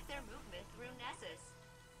can track their movement through Nessus.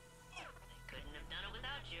 They couldn't have done it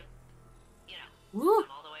without you. You know, Woo.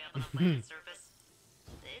 I'm all the way up on the planet's surface.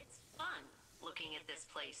 It's fun looking at this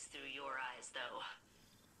place through your eyes, though.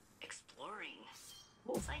 Exploring.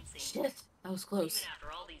 Sightseeing. Shit. That was close. Even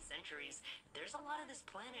after all these centuries, there's a lot of this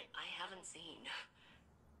planet I haven't seen.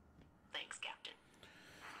 Thanks, Captain.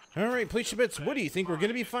 All right, Pleatia Bits, what do you think we're going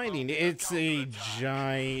to be finding? It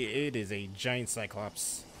is a giant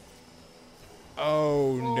Cyclops.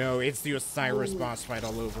 Oh no, it's the Osiris boss fight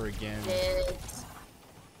all over again. It's...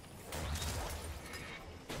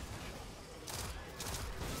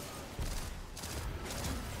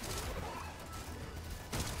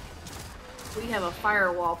 We have a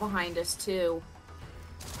firewall behind us too.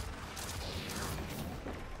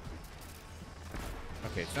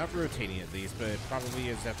 Okay, it's not rotating at least, but it probably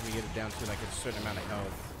is after we get it down to like a certain amount of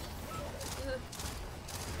health.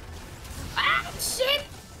 Ah, shit!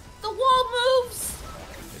 The wall moves!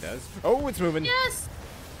 It does. Oh, it's moving. Yes!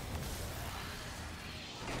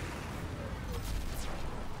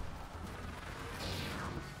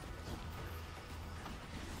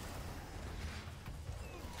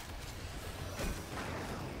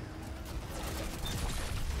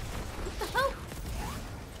 What the hell?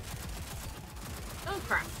 Oh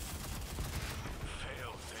crap.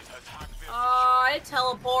 Oh, it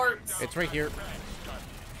teleports. It's right here.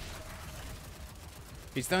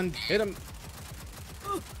 He's done. Hit him.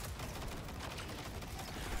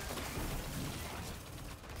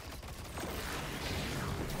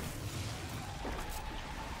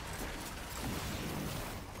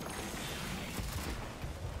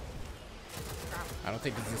 I don't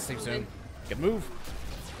think this is a safe zone. Get move.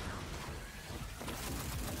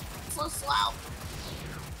 So slow.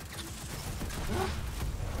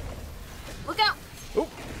 Look out. Oh.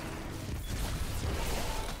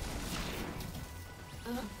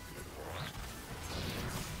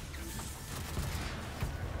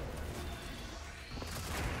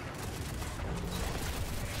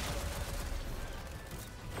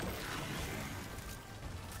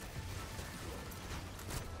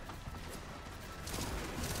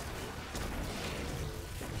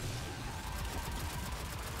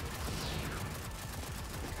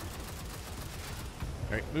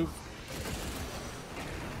 All right, move.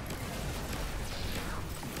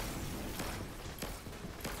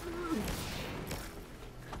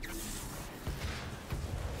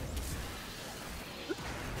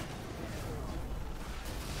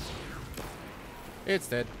 It's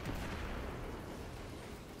dead.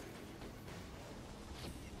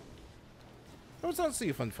 That was honestly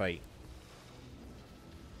a fun fight.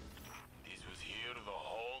 This was here the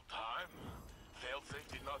whole time?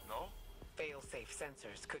 Failsafe did not know? Failsafe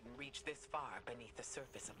sensors couldn't reach this far beneath the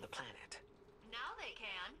surface of the planet. Now they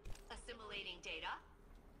can. Assimilating data.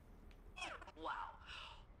 Wow.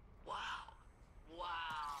 Wow.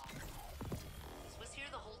 Wow. This was here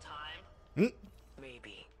the whole time.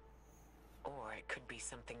 Maybe. Or it could be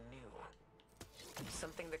something new.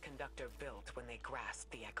 Something the conductor built when they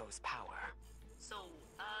grasped the Echo's power. So,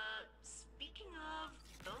 speaking of,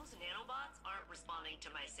 those nanobots aren't responding to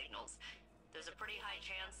my signals. There's a pretty high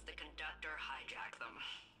chance the conductor hijacked them.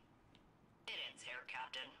 It ends here,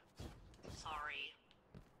 Captain. Sorry.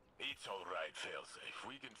 It's alright, Failsafe.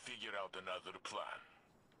 We can figure out another plan.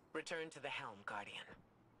 Return to the helm, Guardian.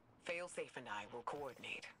 Failsafe and I will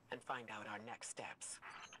coordinate and find out our next steps.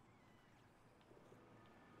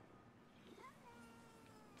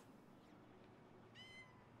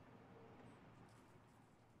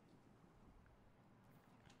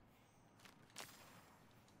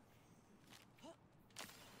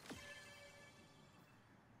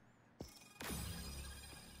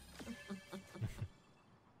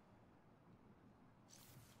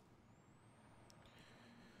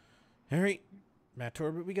 Alright, back to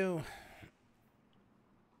orbit we go.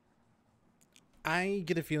 I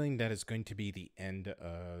get a feeling that it's going to be the end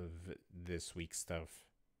of this week's stuff.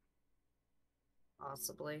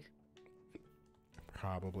 Possibly.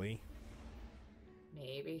 Probably.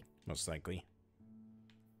 Maybe. Most likely.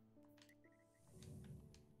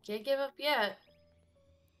 Can't give up yet.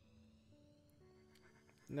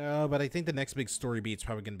 No, but I think the next big story beat's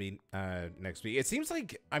probably going to be next week. It seems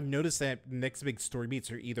like I've noticed that next big story beats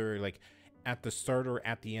are either like at the start or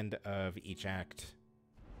at the end of each act.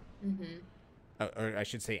 Mm-hmm. Or I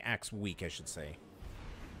should say acts week, I should say.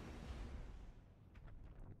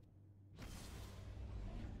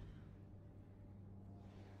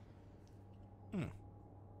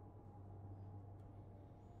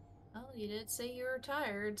 Well, you did say you were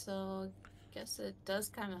tired, so I guess it does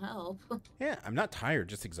kind of help. Yeah, I'm not tired,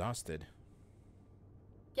 just exhausted.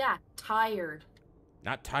 Yeah, tired.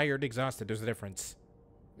 Not tired, exhausted. There's a difference.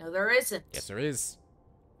 No, there isn't. Yes, there is.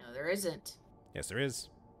 No, there isn't. Yes, there is.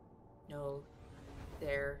 No,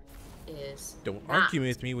 there is. Don't not. argue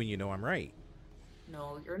with me when you know I'm right.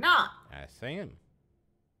 No, you're not. Yes, I am.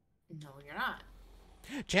 No, you're not.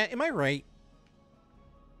 Chat, am I right?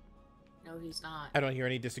 No, he's not. I don't hear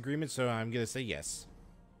any disagreement, so I'm going to say yes.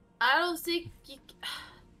 I don't think you...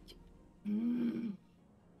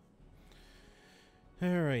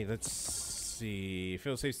 Alright, let's see.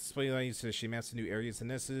 Failsafe's display line says she maps the new areas in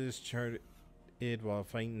Nessus, charted while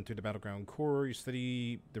fighting through the battleground core. You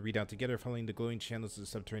study the readout together, following the glowing channels of the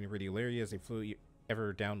subterranean radial area as they flow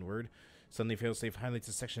ever downward. Suddenly, Failsafe highlights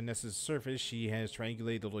a section of Nessus' surface. She has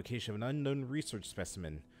triangulated the location of an unknown research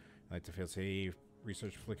specimen. I like to Failsafe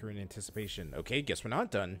research flicker in anticipation. Okay, guess we're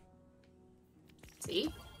not done.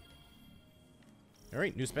 See?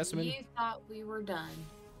 Alright, new specimen. You thought we were done.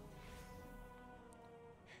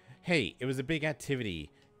 Hey, it was a big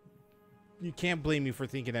activity. You can't blame me for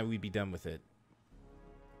thinking that we'd be done with it.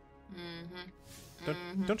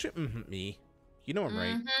 Mm-hmm. Don't you me. You know I'm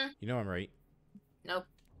right. You know I'm right. Nope.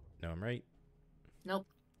 No, I'm right. Nope.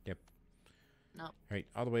 Yep. Nope. Alright,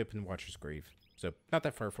 all the way up in Watcher's Grave. So, not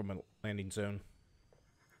that far from a landing zone.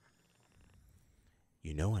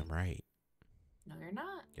 You know I'm right. No, you're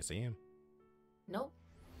not. Yes, I am. Nope.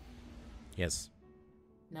 Yes.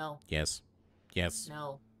 No. Yes. Yes.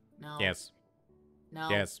 No. No. Yes. No.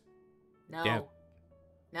 Yes. No. Yep.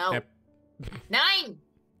 No. Yep. 9!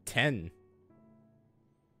 10.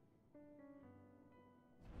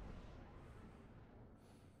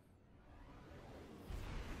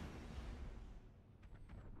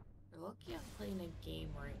 You're lucky I'm playing a game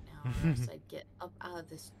right now, or else I'd get up out of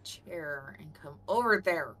this chair and come over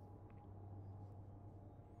there.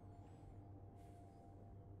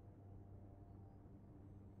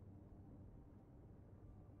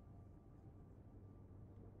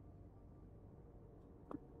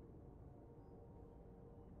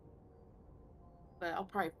 But I'll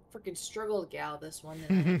probably freaking struggle to get out of this one.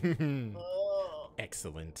 Tonight. Oh.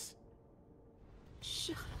 Excellent.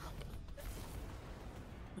 Shut up.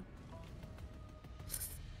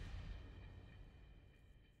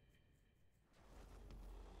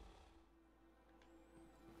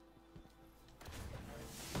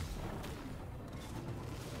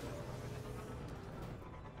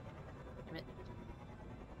 Damn it.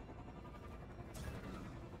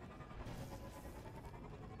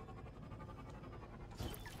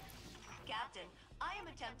 Captain, I am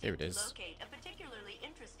attempting There it to is. locate a particularly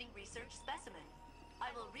interesting research specimen.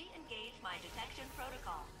 I will re-engage my detection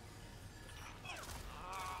protocol.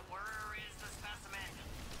 Where is the specimen?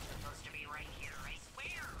 It's supposed to be right here, I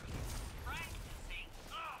swear. Practicing.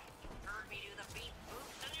 Heard me do the beat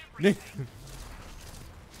boots and everything.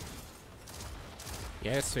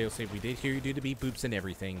 Yes, Failsafe, we did hear you do the beep boops and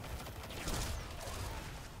everything.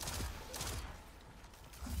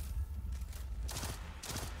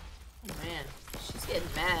 Oh man, she's getting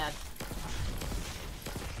mad.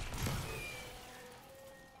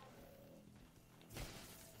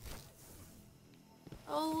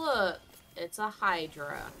 it's a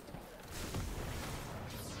Hydra.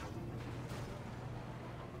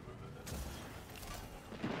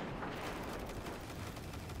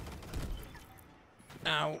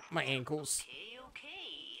 Ow, my ankles.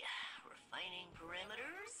 Okay. Refining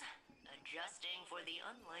perimeters. Adjusting for the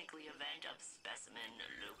unlikely event of specimen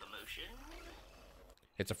locomotion.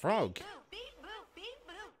 It's a frog. Boop, beep, boop, beep,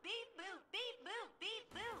 boop, beep, boop, beep, boop, beep,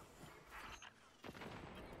 boop.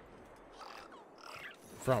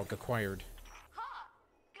 Frog acquired. Ha!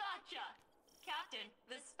 Gotcha! Captain,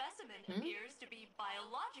 the specimen appears to be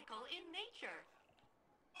biological in nature.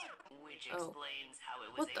 Which explains how it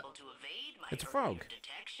was What the- able to evade my It's a earlier frog.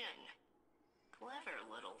 detection. Clever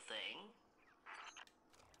little thing.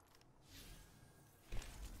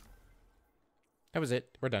 That was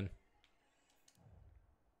it. We're done.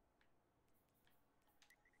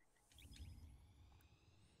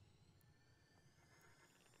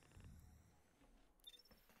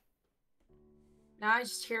 Now I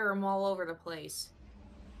just hear them all over the place.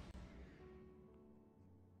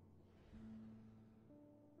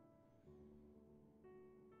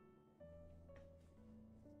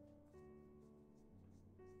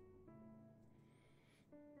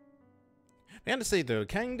 I have to say though,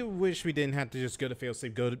 kind of wish we didn't have to just go to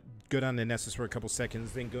failsafe, go down to Nessus for a couple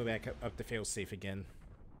seconds, then go back up to failsafe again.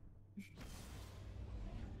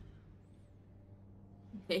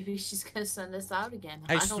 Maybe she's gonna send us out again.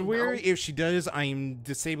 I don't swear, know. if she does, I'm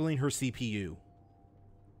disabling her CPU.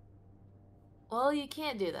 Well, you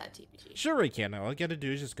can't do that, TPG. Sure I can. All I gotta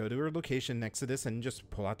do is just go to her location next to this and just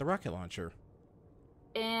pull out the rocket launcher.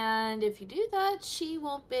 And if you do that, she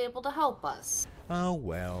won't be able to help us Oh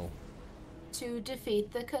well. to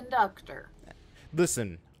defeat the conductor.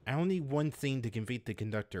 Listen, I only need one thing to defeat the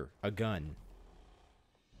conductor. A gun.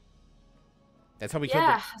 That's how we killed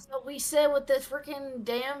Yeah, the... that's what we said with the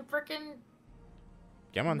damn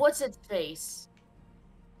Come on. what's its face?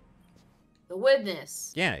 The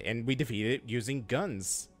witness. Yeah, and we defeated it using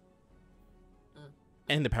guns.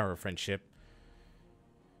 And the power of friendship.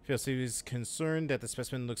 Failsafe is concerned that the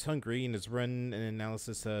specimen looks hungry and has run an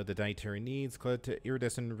analysis of the dietary needs. Collect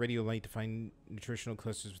iridescent radio light to find nutritional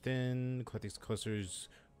clusters within. Collect these clusters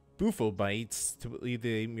buffobites to believe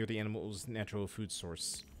they mirror the animal's natural food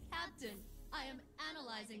source. Captain, I am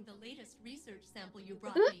analyzing the latest research sample you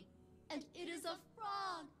brought me, and it is a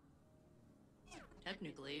frog.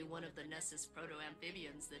 Technically, one of the Nessus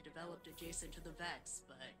proto-amphibians that developed adjacent to the Vex,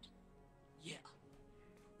 but yeah,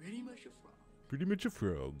 pretty much a frog. Pretty much a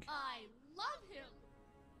frog. I love him.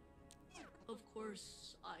 Of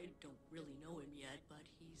course, I don't really know him yet, but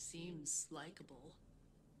he seems likable.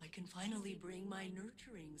 I can finally bring my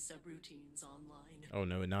nurturing subroutines online. Oh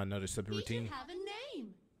no, not another He should subroutine. have a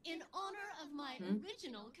name. In honor of my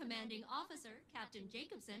original commanding officer, Captain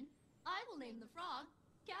Jacobson, I will name the frog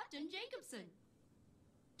Captain Jacobson.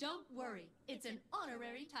 Don't worry, it's an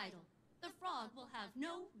honorary title. The frog will have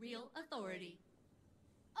no real authority.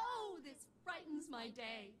 Oh, this brightens my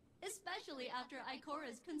day, especially after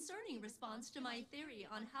Ikora's concerning response to my theory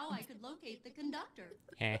on how I could locate the conductor.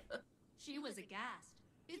 Heh. She was aghast.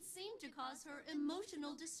 It seemed to cause her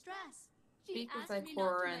emotional distress. She Speak with asked me not to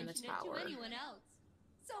Ikora in the mention it tower. to anyone else,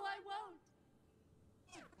 so I won't.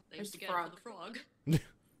 Thanks the again frog. for the frog.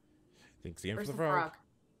 Thanks again Where's for the the frog.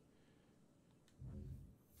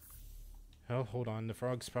 Oh, hold on. The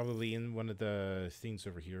frog's probably in one of the things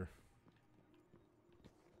over here.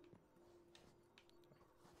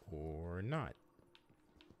 Or not.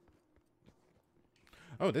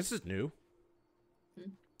 Oh, this is new.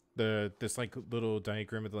 This like little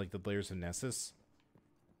diagram of like the layers of Nessus.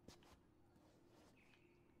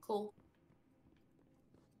 Cool.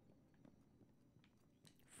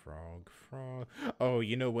 Frog. Oh,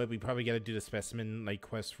 you know what? We probably got to do the specimen like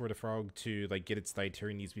quest for the frog to like get its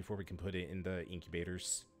dietary needs before we can put it in the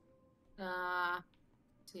incubators.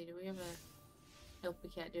 See, do we have a... Nope, we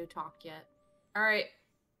can't do talk yet. Alright.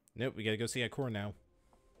 Nope, we gotta go see Ikora now.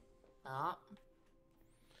 Oh.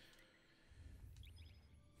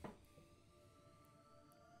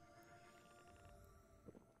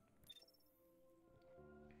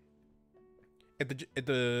 At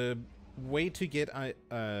the way to get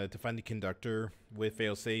to find the conductor with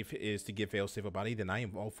failsafe is to give failsafe a body, then I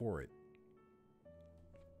am all for it.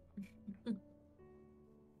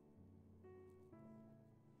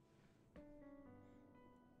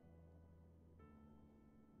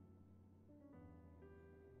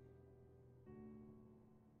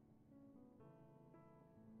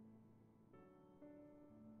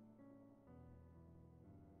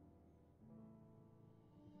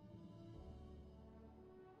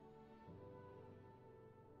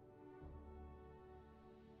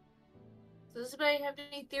 So Does anybody have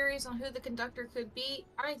any theories on who the conductor could be?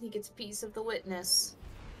 I think it's a piece of the witness.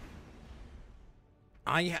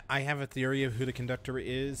 I have a theory of who the conductor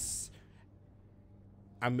is.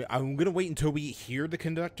 I'm gonna wait until we hear the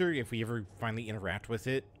conductor if we ever finally interact with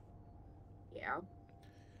it. Yeah.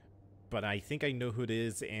 But I think I know who it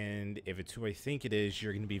is, and if it's who I think it is,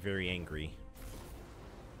 you're gonna be very angry.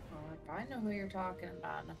 Well, if I know who you're talking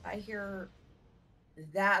about, and if I hear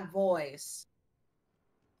that voice,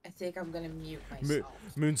 I think I'm gonna mute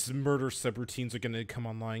myself. Moon's murder subroutines are gonna come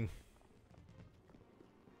online.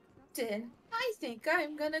 Then I think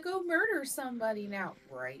I'm gonna go murder somebody now.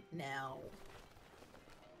 Right now.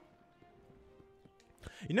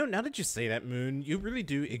 You know, now that you say that, Moon, you really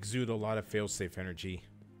do exude a lot of failsafe energy.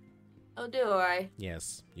 Oh, do I?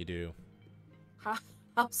 Yes, you do. How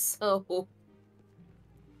so?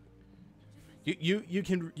 You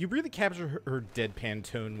really capture her deadpan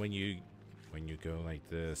tone when you go like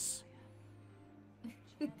this.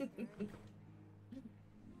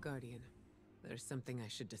 Guardian, there's something I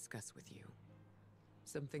should discuss with you.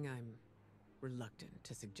 Something I'm reluctant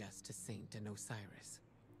to suggest to Saint and Osiris.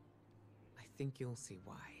 I think you'll see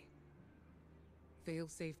why.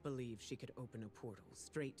 Failsafe believes she could open a portal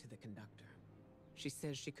straight to the conductor. She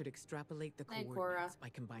says she could extrapolate the coordinates by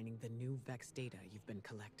combining the new Vex data you've been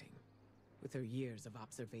collecting with her years of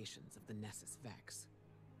observations of the Nessus Vex.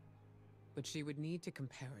 But she would need to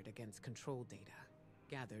compare it against control data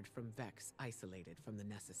gathered from Vex isolated from the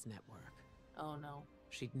Nessus network. Oh no.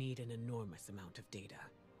 She'd need an enormous amount of data,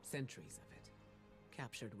 centuries of it,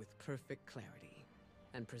 captured with perfect clarity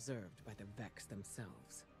and preserved by the Vex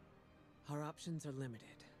themselves. Our options are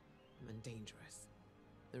limited and dangerous.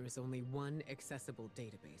 There is only one accessible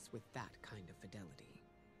database with that kind of fidelity.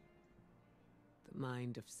 The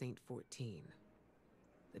mind of Saint 14,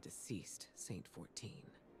 the deceased Saint 14,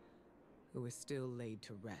 who is still laid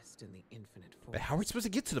to rest in the infinite forest. But how are we supposed to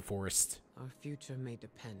get to the forest? Our future may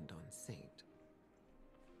depend on Saint.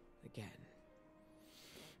 Again.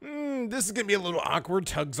 This is gonna be a little awkward.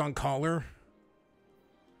 Tugs on collar.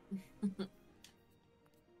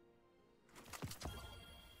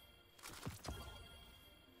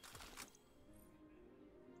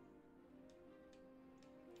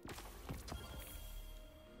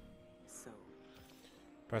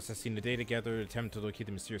 Processing the data gathered, attempt to locate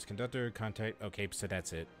the mysterious conductor, contact... Okay, so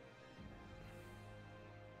that's it.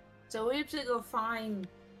 So we have to go find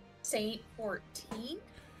Saint 14?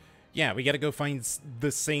 Yeah, we gotta go find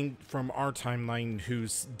the Saint from our timeline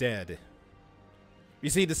who's dead. You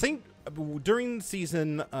see, the Saint... During the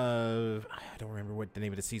season of... I don't remember what the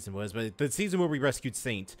name of the season was, but the season where we rescued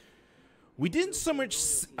Saint, we didn't so much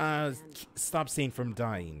stop Saint from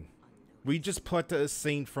dying. We just plucked a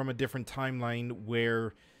Saint from a different timeline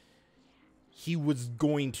where he was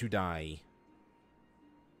going to die.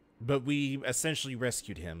 But we essentially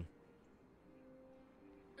rescued him.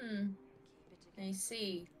 I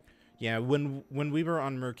see. Yeah, when we were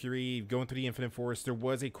on Mercury, going through the Infinite Forest, there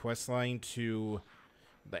was a quest line to...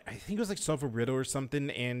 I think it was like solve a riddle or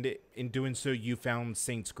something, and in doing so, you found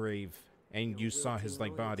Saint's grave. And you saw his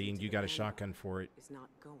like body, and you got a shotgun for it. Is not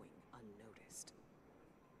going unnoticed.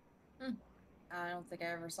 I don't think I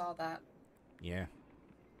ever saw that. Yeah.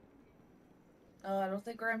 Oh, I don't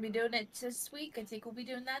think we're gonna be doing it this week. I think we'll be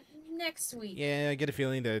doing that next week. Yeah, I get a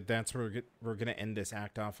feeling that that's where we're gonna end this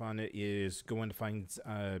act off on. It is going to find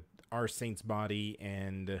our Saint's body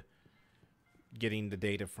and getting the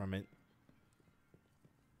data from it.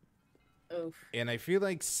 Oof. And I feel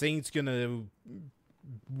like Saint's gonna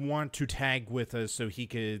want to tag with us so he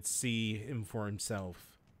could see him for himself.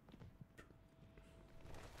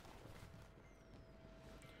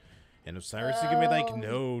 And Osiris is gonna be like,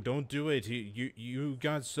 no, don't do it. You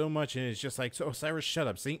got so much, and it's just like, so Osiris, shut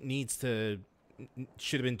up. Saint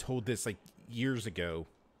should have been told this like years ago.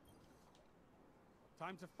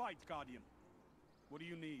 Time to fight, Guardian. What do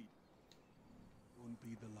you need? Won't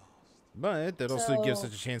be the last. But that also gives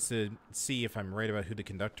us a chance to see if I'm right about who the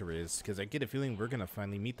conductor is, because I get a feeling we're gonna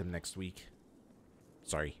finally meet them next week.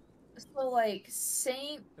 Sorry. So, like,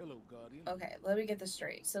 Saint... Hello, Guardian. Okay, let me get this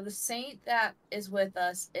straight. So the Saint that is with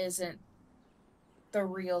us isn't the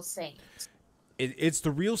real Saint. It's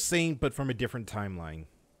the real Saint, but from a different timeline.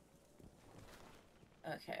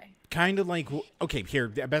 Okay. Kind of like... Okay, here,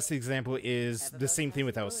 the best example is the same thing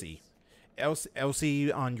with Elsie.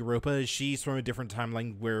 Elsie on Europa, she's from a different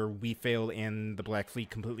timeline where we fail and the Black Fleet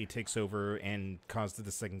completely takes over and caused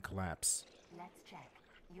the second collapse. Let's check.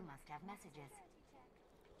 You must have messages.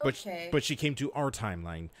 But she came to our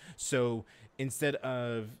timeline. So instead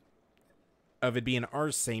of it being our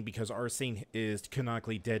Saint, because our Saint is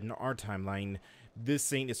canonically dead in our timeline, this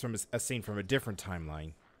Saint is from a Saint from a different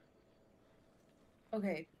timeline.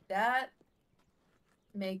 Okay, that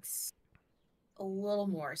makes a little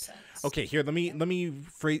more sense. Okay, here, let me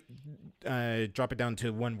drop it down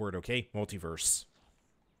to one word, okay? Multiverse.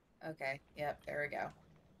 Okay, yep, there we go.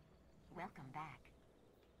 Welcome back.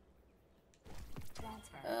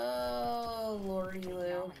 Transfer. Oh, Lordy Lou.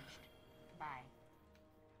 Acknowledged. Bye.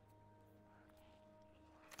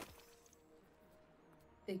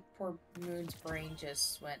 Big poor Moon's brain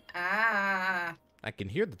just went, ah! I can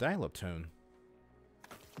hear the dial-up tone.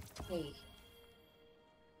 Hey.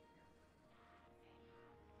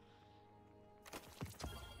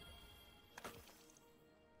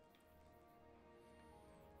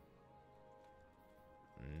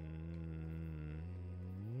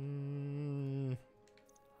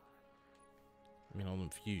 I mean, I'll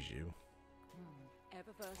infuse you.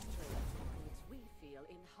 Eververse traits includes we feel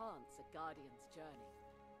enhance a Guardian's journey.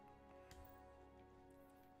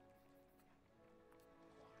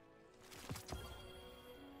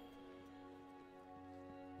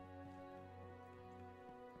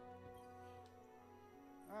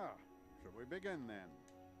 Ah, should we begin then?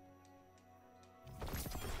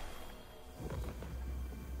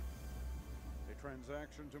 A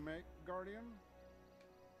transaction to make, Guardian?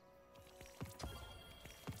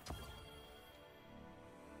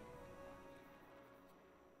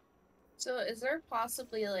 So is there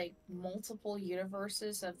possibly like multiple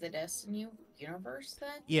universes of the Destiny universe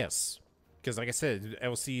then? Yes, because like I said,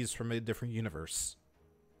 LC is from a different universe,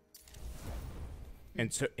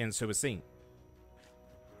 and so is Saint.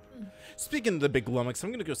 Speaking of the big lummox,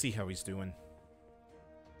 I'm gonna go see how he's doing.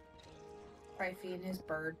 Probably feeding his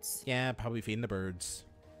birds. Yeah, probably feeding the birds.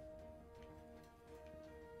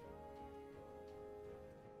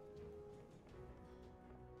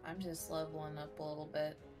 I'm just leveling up a little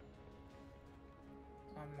bit.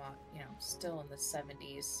 I'm not, still in the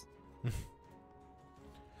 70s.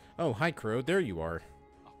 Oh, hi, Crow. There you are.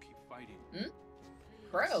 I'll keep fighting.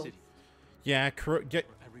 Crow? Yeah,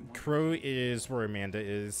 Crow is where Amanda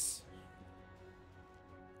is.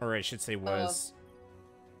 Or I should say was.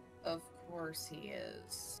 Of course he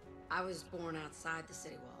is. I was born outside the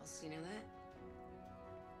city walls. You know that?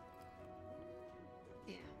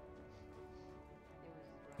 Yeah.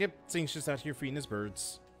 Yep, Saint's just out here feeding his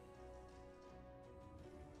birds.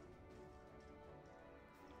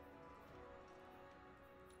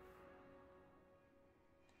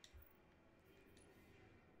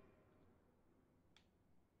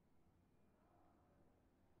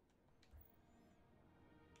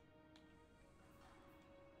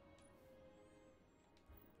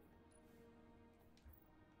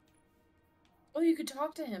 Oh, you could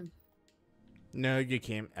talk to him. No, you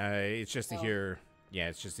can't. It's just to hear. Yeah,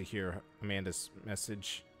 it's just to hear Amanda's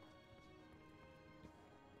message.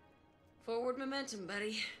 Forward momentum,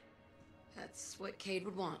 buddy. That's what Cade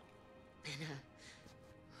would want. And,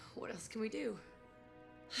 what else can we do?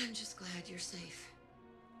 I'm just glad you're safe.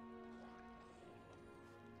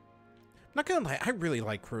 I'm not gonna lie, I really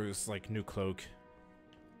like Crow's, new cloak.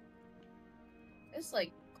 It's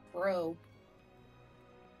like Crow.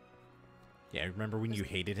 Yeah, remember when you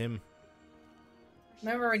hated him?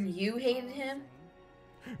 Remember when you hated him?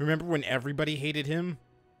 Remember when everybody hated him?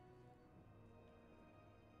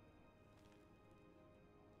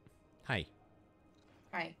 Hi.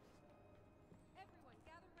 Hi.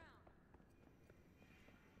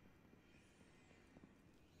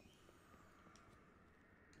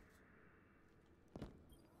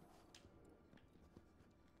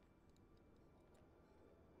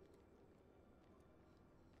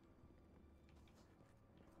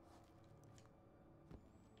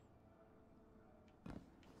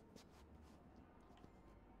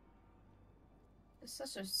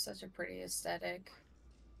 It's such a pretty aesthetic.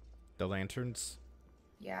 The lanterns?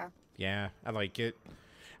 Yeah. Yeah, I like it.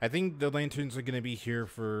 I think the lanterns are gonna be here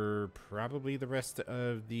for probably the rest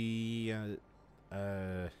of the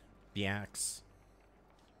acts.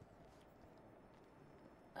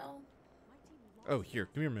 Oh. Oh, here,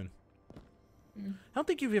 come here, Moon. Hmm. I don't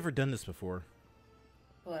think you've ever done this before.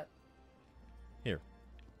 What? Here.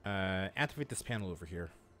 Activate this panel over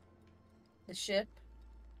here. The ship?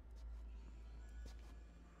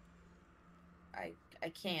 I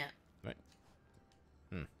can't. Right.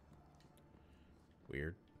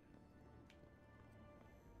 Weird.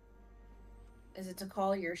 Is it to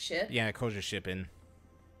call your ship? Yeah, it calls your ship in.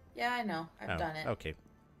 Yeah, I know. I've done it. Okay.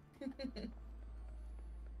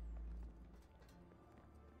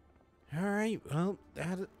 Alright, well,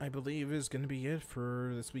 that, I believe, is going to be it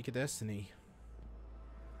for this week of Destiny.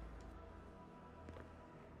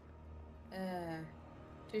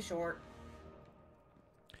 Too short.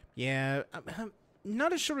 Yeah,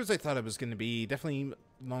 not as short as I thought it was going to be. Definitely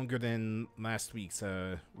longer than last week's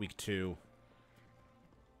week 2.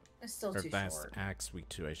 It's still or too last short. act's week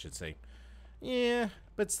 2, I should say. Yeah,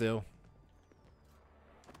 but still.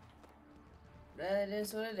 That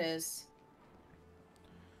is what it is.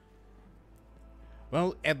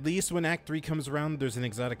 Well, at least when Act 3 comes around, there's an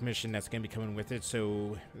exotic mission that's going to be coming with it,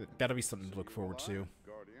 so that'll be something to look forward to.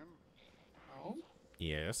 Oh?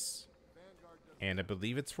 Yes. And I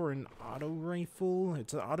believe it's for an auto rifle.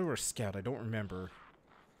 It's an auto or scout, I don't remember.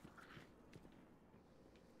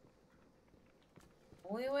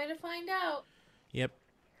 Only way to find out. Yep.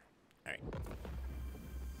 Alright.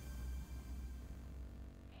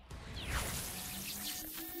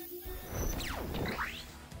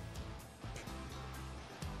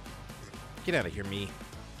 Get out of here, me.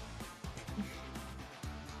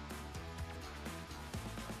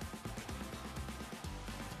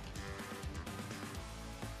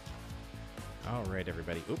 Alright,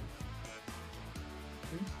 everybody. Oop.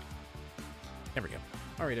 There we go.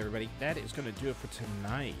 Alright, everybody. That is going to do it for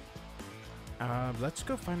tonight. Let's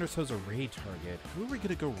go find ourselves a raid target. Who are we going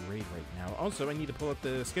to go raid right now? Also, I need to pull up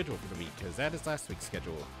the schedule for the week, because that is last week's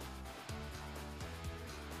schedule.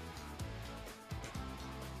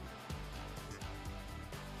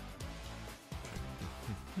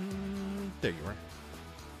 There you are.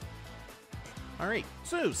 Alright,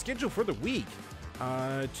 so schedule for the week.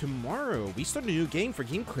 Tomorrow we start a new game for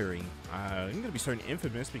game clearing. I'm going to be starting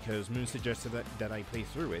Infamous because Moon suggested that I play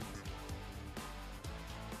through it.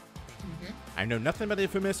 I know nothing about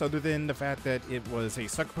Infamous other than the fact that it was a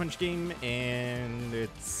Sucker Punch game and it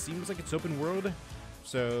seems like it's open world.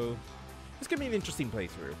 So it's going to be an interesting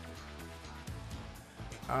playthrough.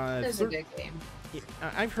 It's a good game. Yeah,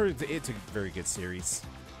 I've heard it's a very good series.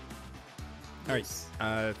 Alright,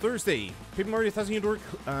 Thursday, Paper Mario 1000 Year Door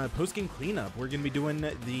post-game cleanup. We're going to be doing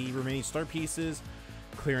the remaining star pieces,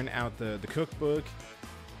 clearing out the cookbook.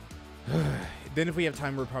 Then if we have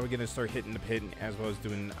time, we're probably going to start hitting the pit, as well as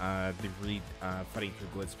doing the read fighting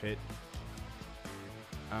through Glitz Pit.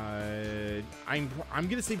 I'm going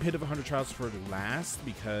to say Pit of 100 Trials for last,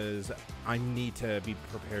 because I need to be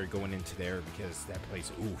prepared going into there, because that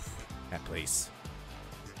place, oof, that place.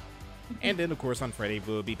 And then, of course, on Friday,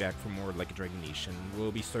 we'll be back for more Like a Dragon Nation.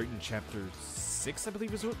 We'll be starting Chapter 6, I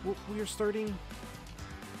believe is what we are starting.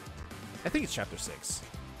 I think it's Chapter 6.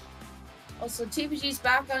 Also, TPG's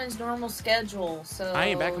back on his normal schedule, so I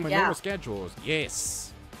am back on my normal schedules,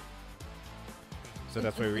 yes. So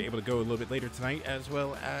that's why we were able to go a little bit later tonight, as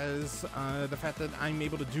well as the fact that I'm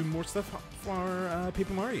able to do more stuff for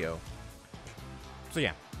Paper Mario. So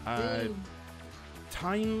yeah,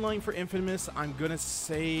 timeline for Infamous, I'm gonna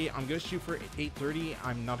shoot for 8:30.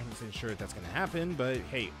 I'm not 100% sure if that's gonna happen, but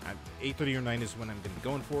hey, 8:30 or 9 is when I'm gonna be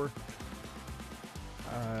going for.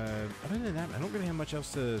 Other than that, I don't really have much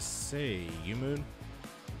else to say. You, Moon?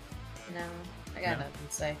 No, I got nothing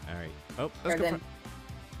to say. All right. Oh, let's go.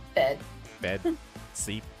 Bed. Bed.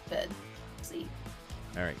 Sleep. Bed. Sleep.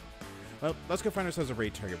 All right. Well, let's go find ourselves a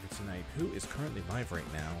raid target for tonight. Who is currently live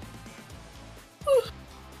right now?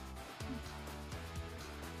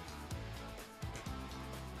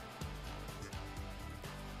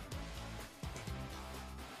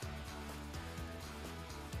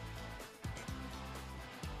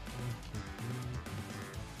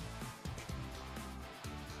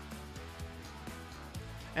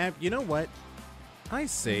 You know what? I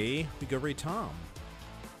say we go raid Tom.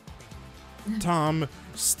 Tom,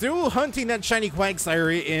 still hunting that shiny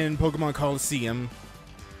Quagsire in Pokemon Coliseum.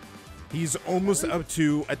 He's almost up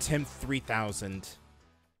to attempt 3000.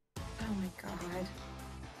 Oh my god.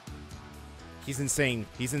 He's insane.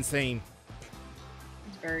 He's insane.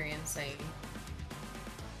 It's very insane.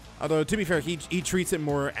 Although, to be fair, he treats it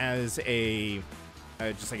more as a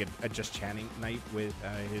just like a just chatting night with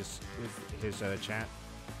his chat.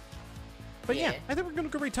 But yeah, I think we're gonna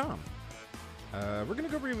go raid Tom. We're gonna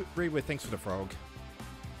go raid with Thanks for the Frog.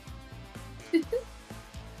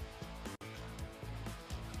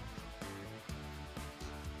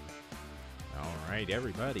 All right,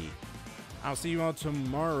 everybody. I'll see you all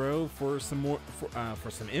tomorrow for some more for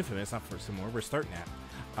some Infamous, not for some more. We're starting at.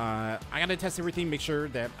 I gotta test everything, make sure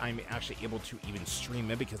that I'm actually able to even stream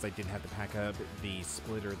it, because I didn't have to pack up the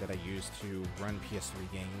splitter that I used to run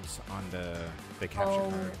PS3 games on the capture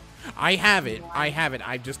card. I have it. I have it.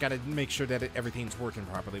 I've just got to make sure that everything's working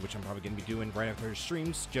properly, which I'm probably going to be doing right after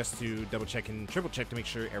streams, just to double check and triple check to make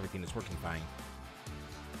sure everything is working fine.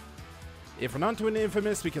 If we're not doing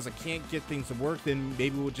Infamous because I can't get things to work, then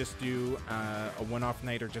maybe we'll just do a one-off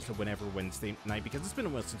night or just a whenever Wednesday night, because it's been a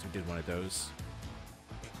while since we did one of those.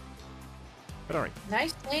 But all right.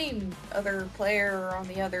 Nice name, other player on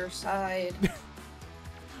the other side.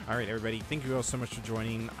 All right, everybody. Thank you all so much for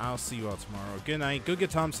joining. I'll see you all tomorrow. Good night. Go get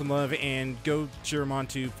Tom some love and go cheer him on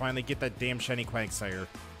to finally get that damn shiny Quagsire.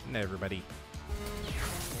 Good night, everybody.